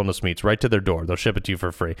 U.S. Wellness Meats, right to their door. They'll ship it to you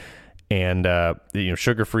for free. And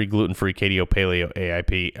sugar-free, gluten-free, KDO, paleo,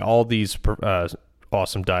 AIP, all these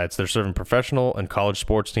awesome diets. They're serving professional and college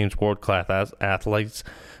sports teams, world-class athletes,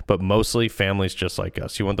 but mostly families just like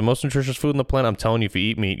us. You want the most nutritious food on the planet? I'm telling you, if you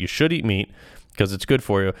eat meat, you should eat meat because it's good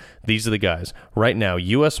for you. These are the guys. Right now,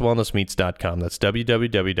 uswellnessmeats.com. That's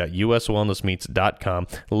www.uswellnessmeats.com.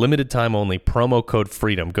 Limited time only. Promo code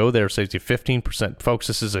FREEDOM. Go there. Saves you 15%. Folks,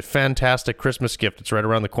 this is a fantastic Christmas gift. It's right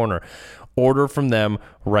around the corner. Order from them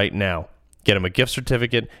right now. Get them a gift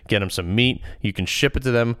certificate. Get them some meat. You can ship it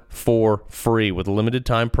to them for free with a limited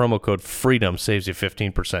time promo code FREEDOM. Saves you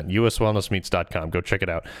 15%. uswellnessmeats.com. Go check it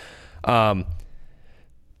out.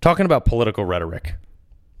 Talking about political rhetoric.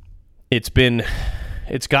 It's gotten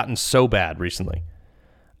so bad recently.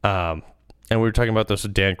 And we were talking about this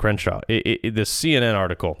with Dan Crenshaw. The CNN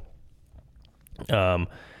article.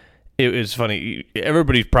 It was funny.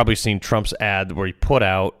 Everybody's probably seen Trump's ad where he put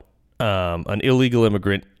out an illegal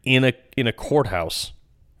immigrant in a courthouse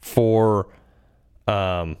for,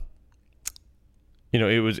 it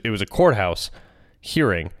was a courthouse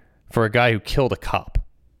hearing for a guy who killed a cop.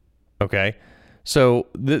 Okay, so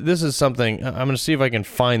this is something. I'm going to see if I can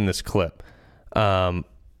find this clip. But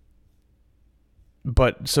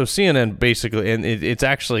so CNN basically, and it's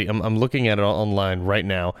actually, I'm looking at it online right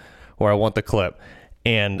now where I want the clip,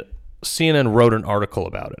 and CNN wrote an article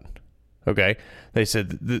about it. Okay, they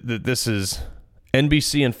said this is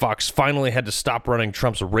NBC and Fox finally had to stop running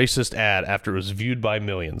Trump's racist ad after it was viewed by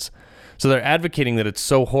millions. So they're advocating that it's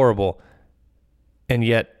so horrible, and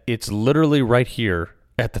yet it's literally right here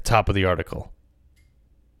at the top of the article.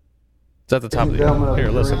 It's at the top of the article.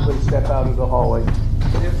 Here, listen. Step out of the hallway.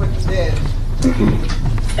 They're fucking dead.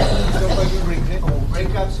 I'll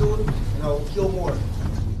break out soon and I'll kill more.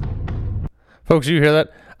 Folks, you hear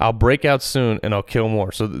that? I'll break out soon and I'll kill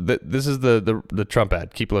more. So this is the Trump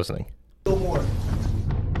ad. Keep listening. Kill more.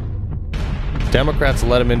 Democrats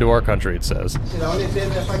let him into our country, it says. The only thing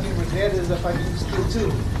that if I can regret is if I can just kill two.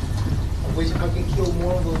 I wish if I can kill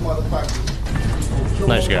more of those motherfuckers.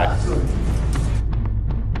 Nice guy.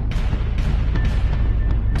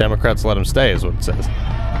 Democrats let him stay, is what it says.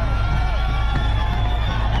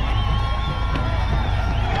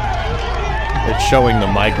 It's showing the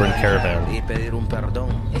migrant caravan.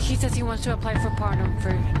 He says he wants to apply for pardon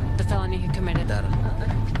for the felony he committed.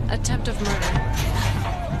 Attempt of murder.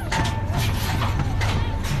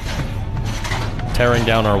 Tearing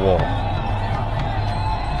down our wall.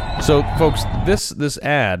 So, folks, this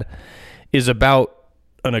ad is about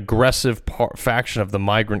an aggressive faction of the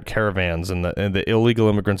migrant caravans and the illegal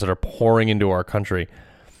immigrants that are pouring into our country.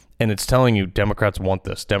 And it's telling you Democrats want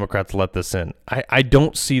this. Democrats let this in. I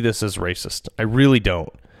don't see this as racist. I really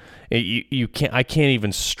don't. I can't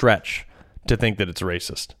even stretch to think that it's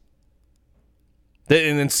racist.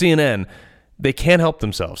 And then CNN, they can't help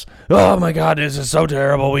themselves. Oh my God, this is so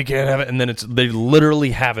terrible. We can't have it. And then they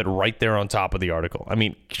literally have it right there on top of the article. I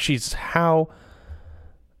mean, how?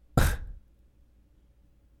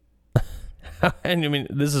 And I mean,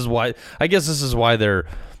 this is why they're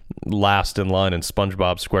last in line in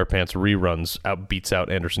SpongeBob SquarePants reruns beats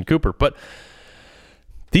out Anderson Cooper. But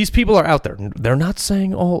these people are out there. They're not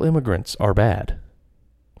saying all immigrants are bad.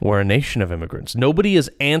 We're a nation of immigrants. Nobody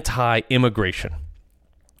is anti-immigration.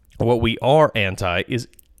 What we are anti is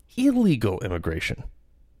illegal immigration.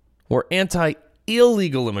 We're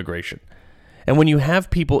anti-illegal immigration. And when you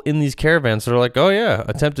have people in these caravans that are like, oh yeah,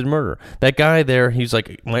 attempted murder. That guy there, he's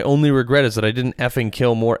like, my only regret is that I didn't effing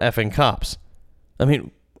kill more effing cops. I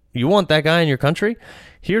mean, you want that guy in your country?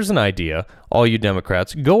 Here's an idea, all you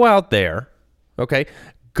Democrats. Go out there, okay?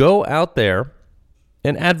 Go out there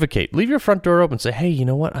and advocate. Leave your front door open. Say, hey, you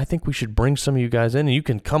know what? I think we should bring some of you guys in and you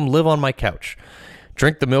can come live on my couch.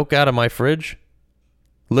 Drink the milk out of my fridge.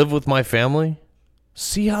 Live with my family.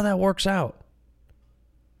 See how that works out.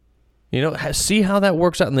 You know, see how that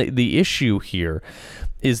works out. And the issue here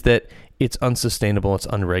is that it's unsustainable. It's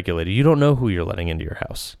unregulated. You don't know who you're letting into your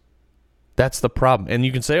house. That's the problem. And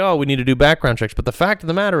you can say, oh, we need to do background checks. But the fact of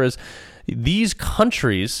the matter is these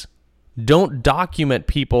countries don't document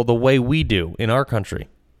people the way we do in our country.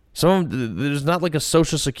 There's not like a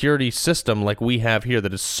social security system like we have here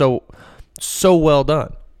that is so well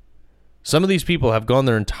done. Some of these people have gone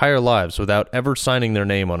their entire lives without ever signing their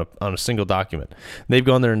name on a single document. They've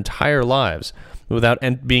gone their entire lives without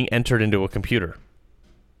being entered into a computer.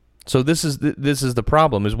 So this is the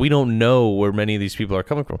problem, is we don't know where many of these people are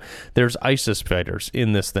coming from. There's ISIS fighters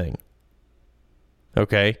in this thing.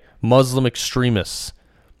 Okay? Muslim extremists.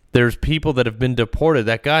 There's people that have been deported,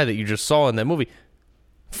 that guy that you just saw in that movie,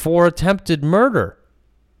 for attempted murder.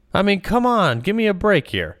 I mean, come on, give me a break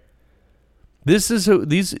here. This is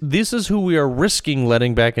who we are risking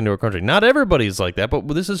letting back into our country. Not everybody's like that, but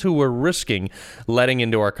this is who we're risking letting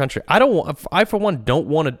into our country. I for one don't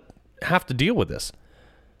want to have to deal with this.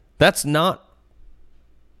 That's not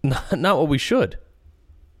what we should.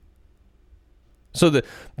 So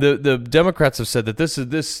the Democrats have said that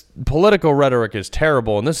this political rhetoric is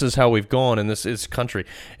terrible, and this is how we've gone in this country,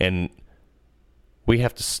 and we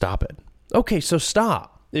have to stop it. Okay, so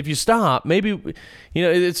stop. If you stop, maybe,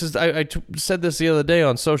 it's just, I said this the other day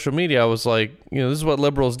on social media. I was like, this is what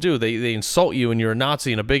liberals do. They insult you, and you're a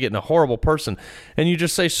Nazi and a bigot and a horrible person, and you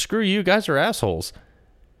just say, screw you, guys are assholes.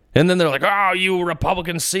 And then they're like, oh, you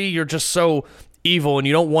Republicans, see, you're just so evil and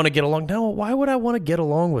you don't want to get along. No, why would I want to get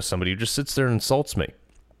along with somebody who just sits there and insults me?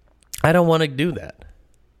 I don't want to do that.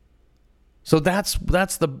 So that's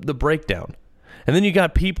the breakdown. And then you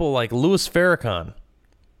got people like Louis Farrakhan,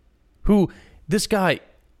 who, this guy,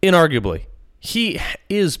 inarguably, he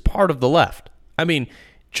is part of the left. I mean,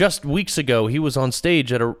 just weeks ago, he was on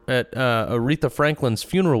stage at Aretha Franklin's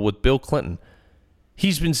funeral with Bill Clinton.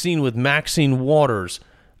 He's been seen with Maxine Waters,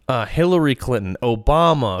 Hillary Clinton,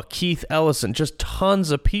 Obama, Keith Ellison, just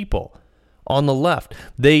tons of people on the left.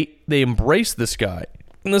 They embrace this guy.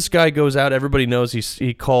 And this guy goes out, everybody knows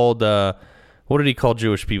he called, what did he call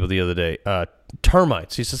Jewish people the other day?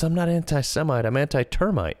 Termites. He says, I'm not anti-Semite, I'm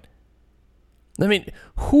anti-termite. I mean,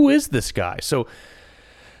 who is this guy? So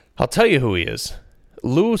I'll tell you who he is.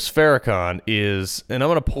 Louis Farrakhan is, and I'm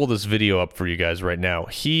going to pull this video up for you guys right now.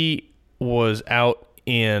 He was out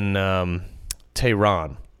in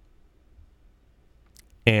Tehran.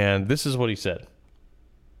 And this is what he said.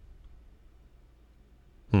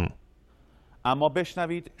 اما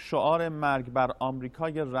بشنوید شعار مرگ بر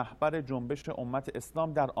آمریکای رهبر جنبش امت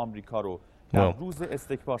اسلام در آمریکا رو در روز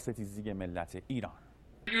استکبار ستیزی ملت ایران.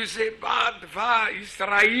 بعد و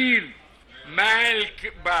اسرائیل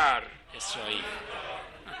ملک بر اسرائیل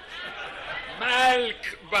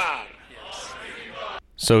ملک بر.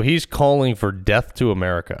 So he's calling for death to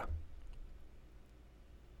America.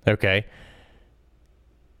 Okay.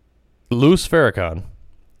 Louis Farrakhan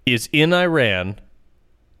is in Iran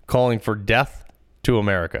calling for death to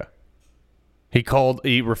America.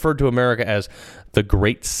 He referred to America as the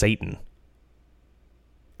Great Satan.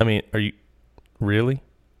 I mean, are you really?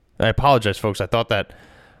 I apologize, folks. I thought that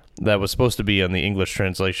was supposed to be on the English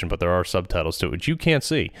translation, but there are subtitles to it, which you can't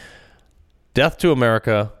see. Death to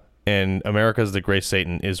America and America's the Great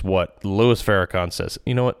Satan is what Louis Farrakhan says.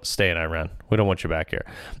 You know what? Stay in Iran. We don't want you back here.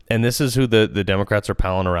 And this is who the Democrats are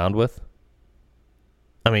palling around with?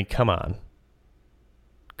 I mean, come on.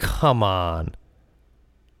 Come on.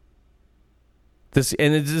 This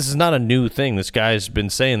is not a new thing. This guy's been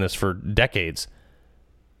saying this for decades.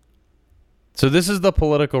 So this is the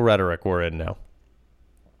political rhetoric we're in now.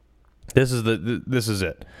 This is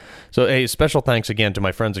it. So, hey, special thanks again to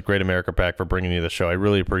my friends at Great America PAC for bringing you the show. I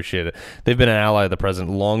really appreciate it. They've been an ally of the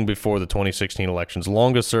president long before the 2016 elections,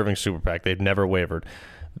 longest-serving super PAC. They've never wavered.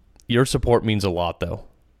 Your support means a lot, though.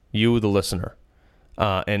 You, the listener.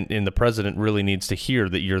 And the president really needs to hear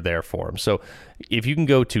that you're there for him. So if you can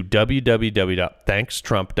go to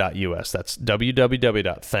www.thankstrump.us, that's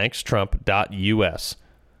www.thankstrump.us,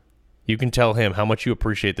 you can tell him how much you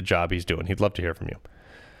appreciate the job he's doing. He'd love to hear from you.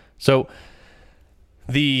 So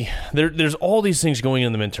there's all these things going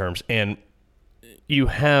in the midterms, and you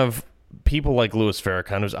have people like Louis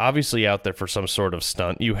Farrakhan, who's obviously out there for some sort of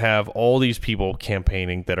stunt. You have all these people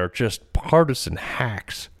campaigning that are just partisan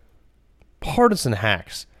hacks. Partisan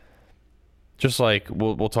hacks. Just like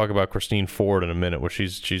we'll talk about Christine Ford in a minute, where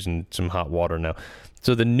she's in some hot water now.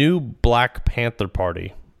 So the new Black Panther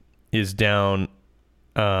Party is down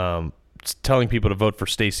telling people to vote for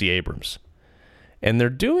Stacey Abrams. And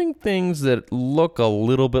they're doing things that look a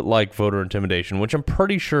little bit like voter intimidation, which I'm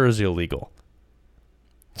pretty sure is illegal.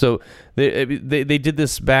 So they did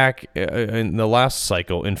this back in the last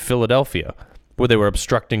cycle in Philadelphia, where they were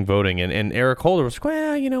obstructing voting, and Eric Holder was,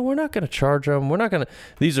 well, we're not going to charge them. We're not going to.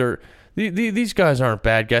 These guys aren't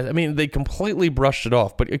bad guys. I mean, they completely brushed it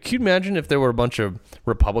off. But can you imagine if there were a bunch of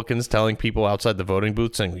Republicans telling people outside the voting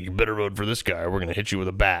booth, saying, you better vote for this guy or we're going to hit you with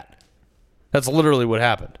a bat? That's literally what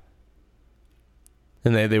happened.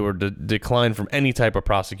 And they were declined from any type of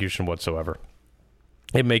prosecution whatsoever.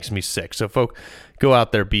 It makes me sick. So, folk, go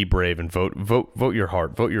out there, be brave, and vote. Vote your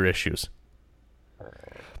heart. Vote your issues.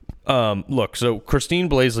 Look, so Christine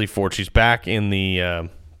Blasey Ford, she's back in the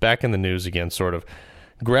news again, sort of.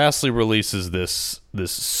 Grassley releases this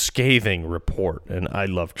scathing report, and I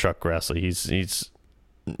love Chuck Grassley.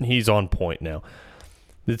 He's on point now.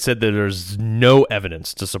 It said that there's no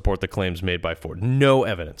evidence to support the claims made by Ford. No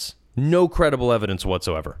evidence. No credible evidence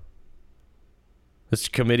whatsoever. This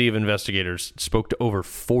committee of investigators spoke to over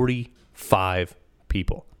 45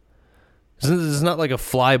 people. This is not like a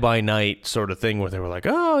fly-by-night sort of thing where they were like,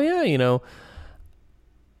 oh, yeah, you know.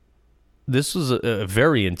 This was a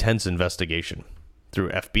very intense investigation through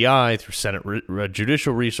FBI, through Senate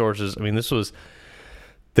judicial resources. I mean,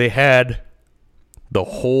 they had the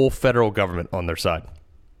whole federal government on their side.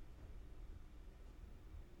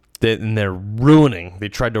 They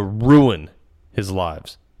tried to ruin his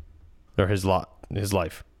lives, or his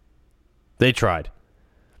life. They tried.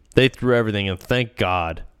 They threw everything, and thank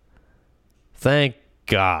God,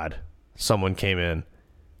 someone came in.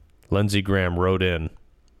 Lindsey Graham wrote in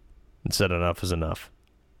and said enough is enough.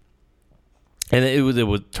 And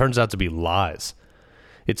it turns out to be lies.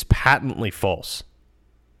 It's patently false.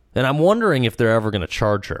 And I'm wondering if they're ever going to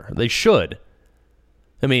charge her. They should.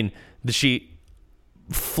 I mean, she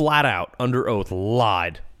flat out, under oath,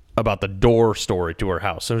 lied about the door story to her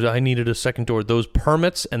house. So I needed a second door. Those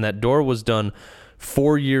permits and that door was done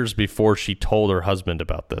 4 years before she told her husband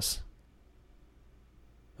about this.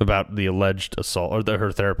 About the alleged assault, or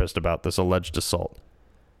her therapist about this alleged assault.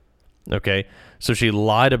 Okay, so she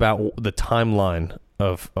lied about the timeline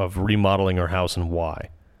of remodeling her house and why.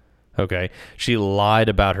 Okay, she lied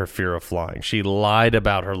about her fear of flying. She lied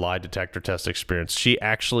about her lie detector test experience. She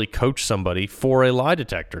actually coached somebody for a lie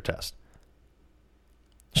detector test.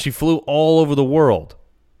 She flew all over the world.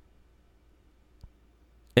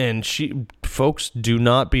 And folks, do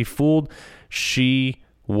not be fooled. She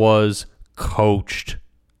was coached.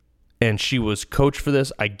 And she was coached for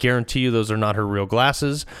this. I guarantee you those are not her real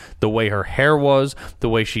glasses. The way her hair was, the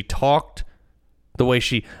way she talked, the way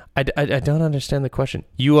she... I don't understand the question.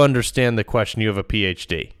 You understand the question. You have a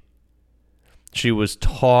PhD. She was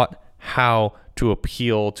taught how to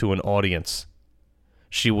appeal to an audience.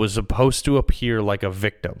 She was supposed to appear like a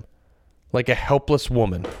victim, like a helpless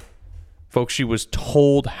woman. Folks, she was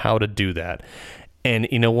told how to do that. And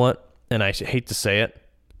you know what? And I hate to say it,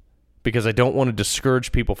 because I don't want to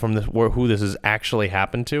discourage people from who this has actually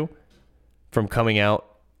happened to from coming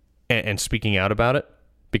out and speaking out about it,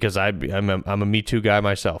 because I'm a Me Too guy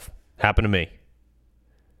myself. Happened to me.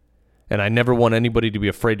 And I never want anybody to be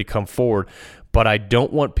afraid to come forward, but I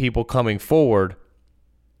don't want people coming forward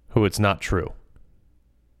who it's not true.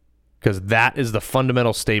 Because that is the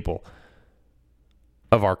fundamental staple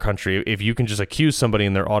of our country. If you can just accuse somebody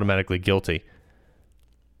and they're automatically guilty.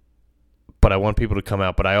 But I want people to come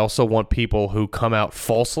out. But I also want people who come out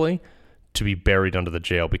falsely to be buried under the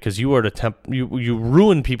jail, because you are you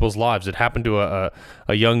ruin people's lives. It happened to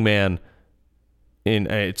a young man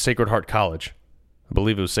at Sacred Heart College. I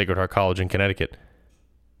believe it was Sacred Heart College in Connecticut.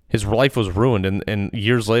 His life was ruined, and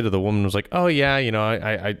years later the woman was like, "Oh yeah, you know,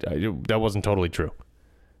 I that wasn't totally true."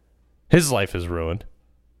 His life is ruined.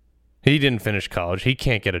 He didn't finish college. He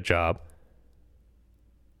can't get a job.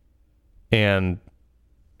 And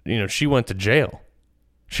you know, she went to jail.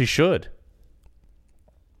 She should.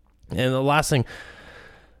 And the last thing,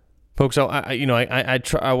 folks, I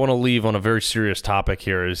want to leave on a very serious topic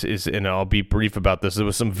here. Is and I'll be brief about this. There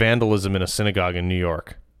was some vandalism in a synagogue in New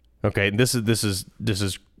York. Okay, this is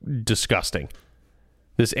disgusting.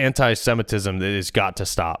 This anti-Semitism that has got to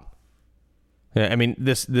stop. I mean,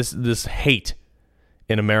 this hate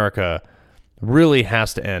in America really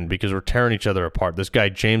has to end, because we're tearing each other apart. This guy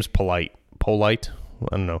James Polite, I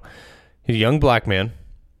don't know. He's a young black man.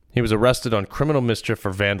 He was arrested on criminal mischief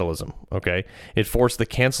for vandalism, okay? It forced the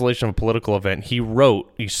cancellation of a political event.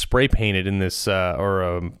 He spray painted in this,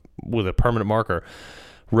 with a permanent marker,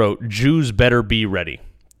 wrote, "Jews better be ready.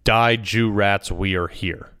 Die, Jew rats, we are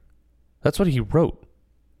here." That's what he wrote,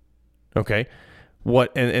 okay?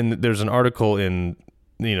 And there's an article in,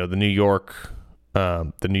 you know, the New York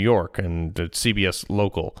and the CBS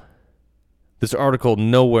local. This article,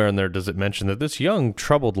 nowhere in there does it mention that this young,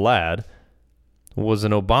 troubled lad was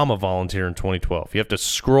an Obama volunteer in 2012. You have to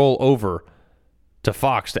scroll over to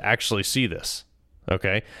Fox to actually see this,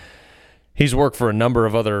 okay? He's worked for a number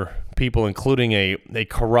of other people, including a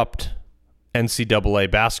corrupt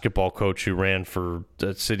NCAA basketball coach who ran for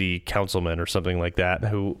a city councilman or something like that,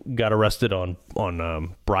 who got arrested on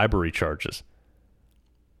bribery charges.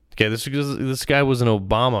 Okay, this guy was an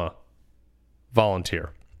Obama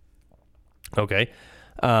volunteer. Okay,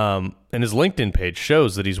 And his LinkedIn page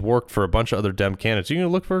shows that he's worked for a bunch of other Dem candidates. You can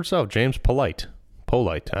look for yourself. James Polite.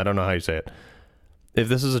 I don't know how you say it. If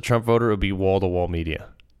this is a Trump voter, it would be wall-to-wall media.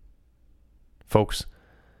 Folks,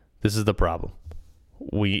 this is the problem.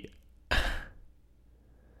 We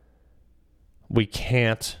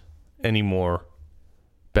can't anymore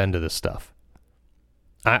bend to this stuff.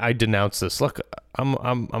 I denounce this. Look,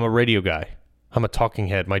 I'm a radio guy. I'm a talking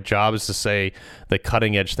head. My job is to say the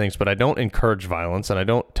cutting edge things, but I don't encourage violence, and I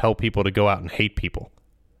don't tell people to go out and hate people.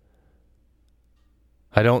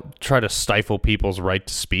 I don't try to stifle people's right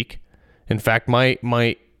to speak. In fact,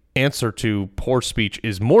 my answer to poor speech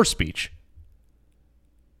is more speech,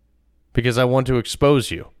 because I want to expose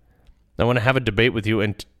you. I want to have a debate with you,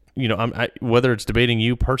 and whether it's debating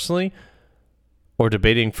you personally or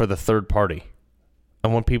debating for the third party, I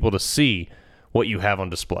want people to see what you have on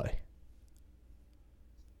display.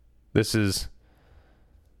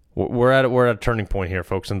 We're at a turning point here,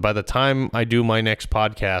 folks, and by the time I do my next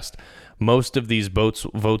podcast, most of these votes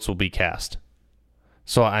will be cast.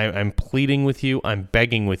 So I'm pleading with you, I'm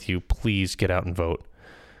begging with you, please get out and vote.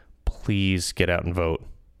 Please get out and vote.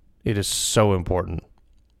 It is so important.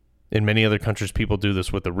 In many other countries, people do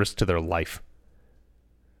this with the risk to their life.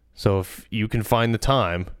 So if you can find the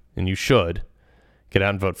time, and you should, get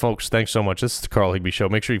out and vote. Folks, thanks so much. This is the Carl Higbie Show.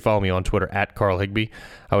 Make sure you follow me on Twitter at Carl Higbie.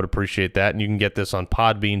 I would appreciate that. And you can get this on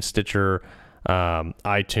Podbean, Stitcher,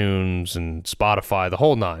 iTunes, and Spotify, the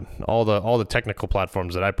whole nine. All the technical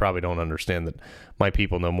platforms that I probably don't understand that my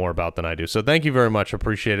people know more about than I do. So thank you very much.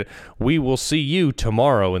 Appreciate it. We will see you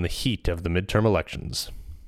tomorrow in the heat of the midterm elections.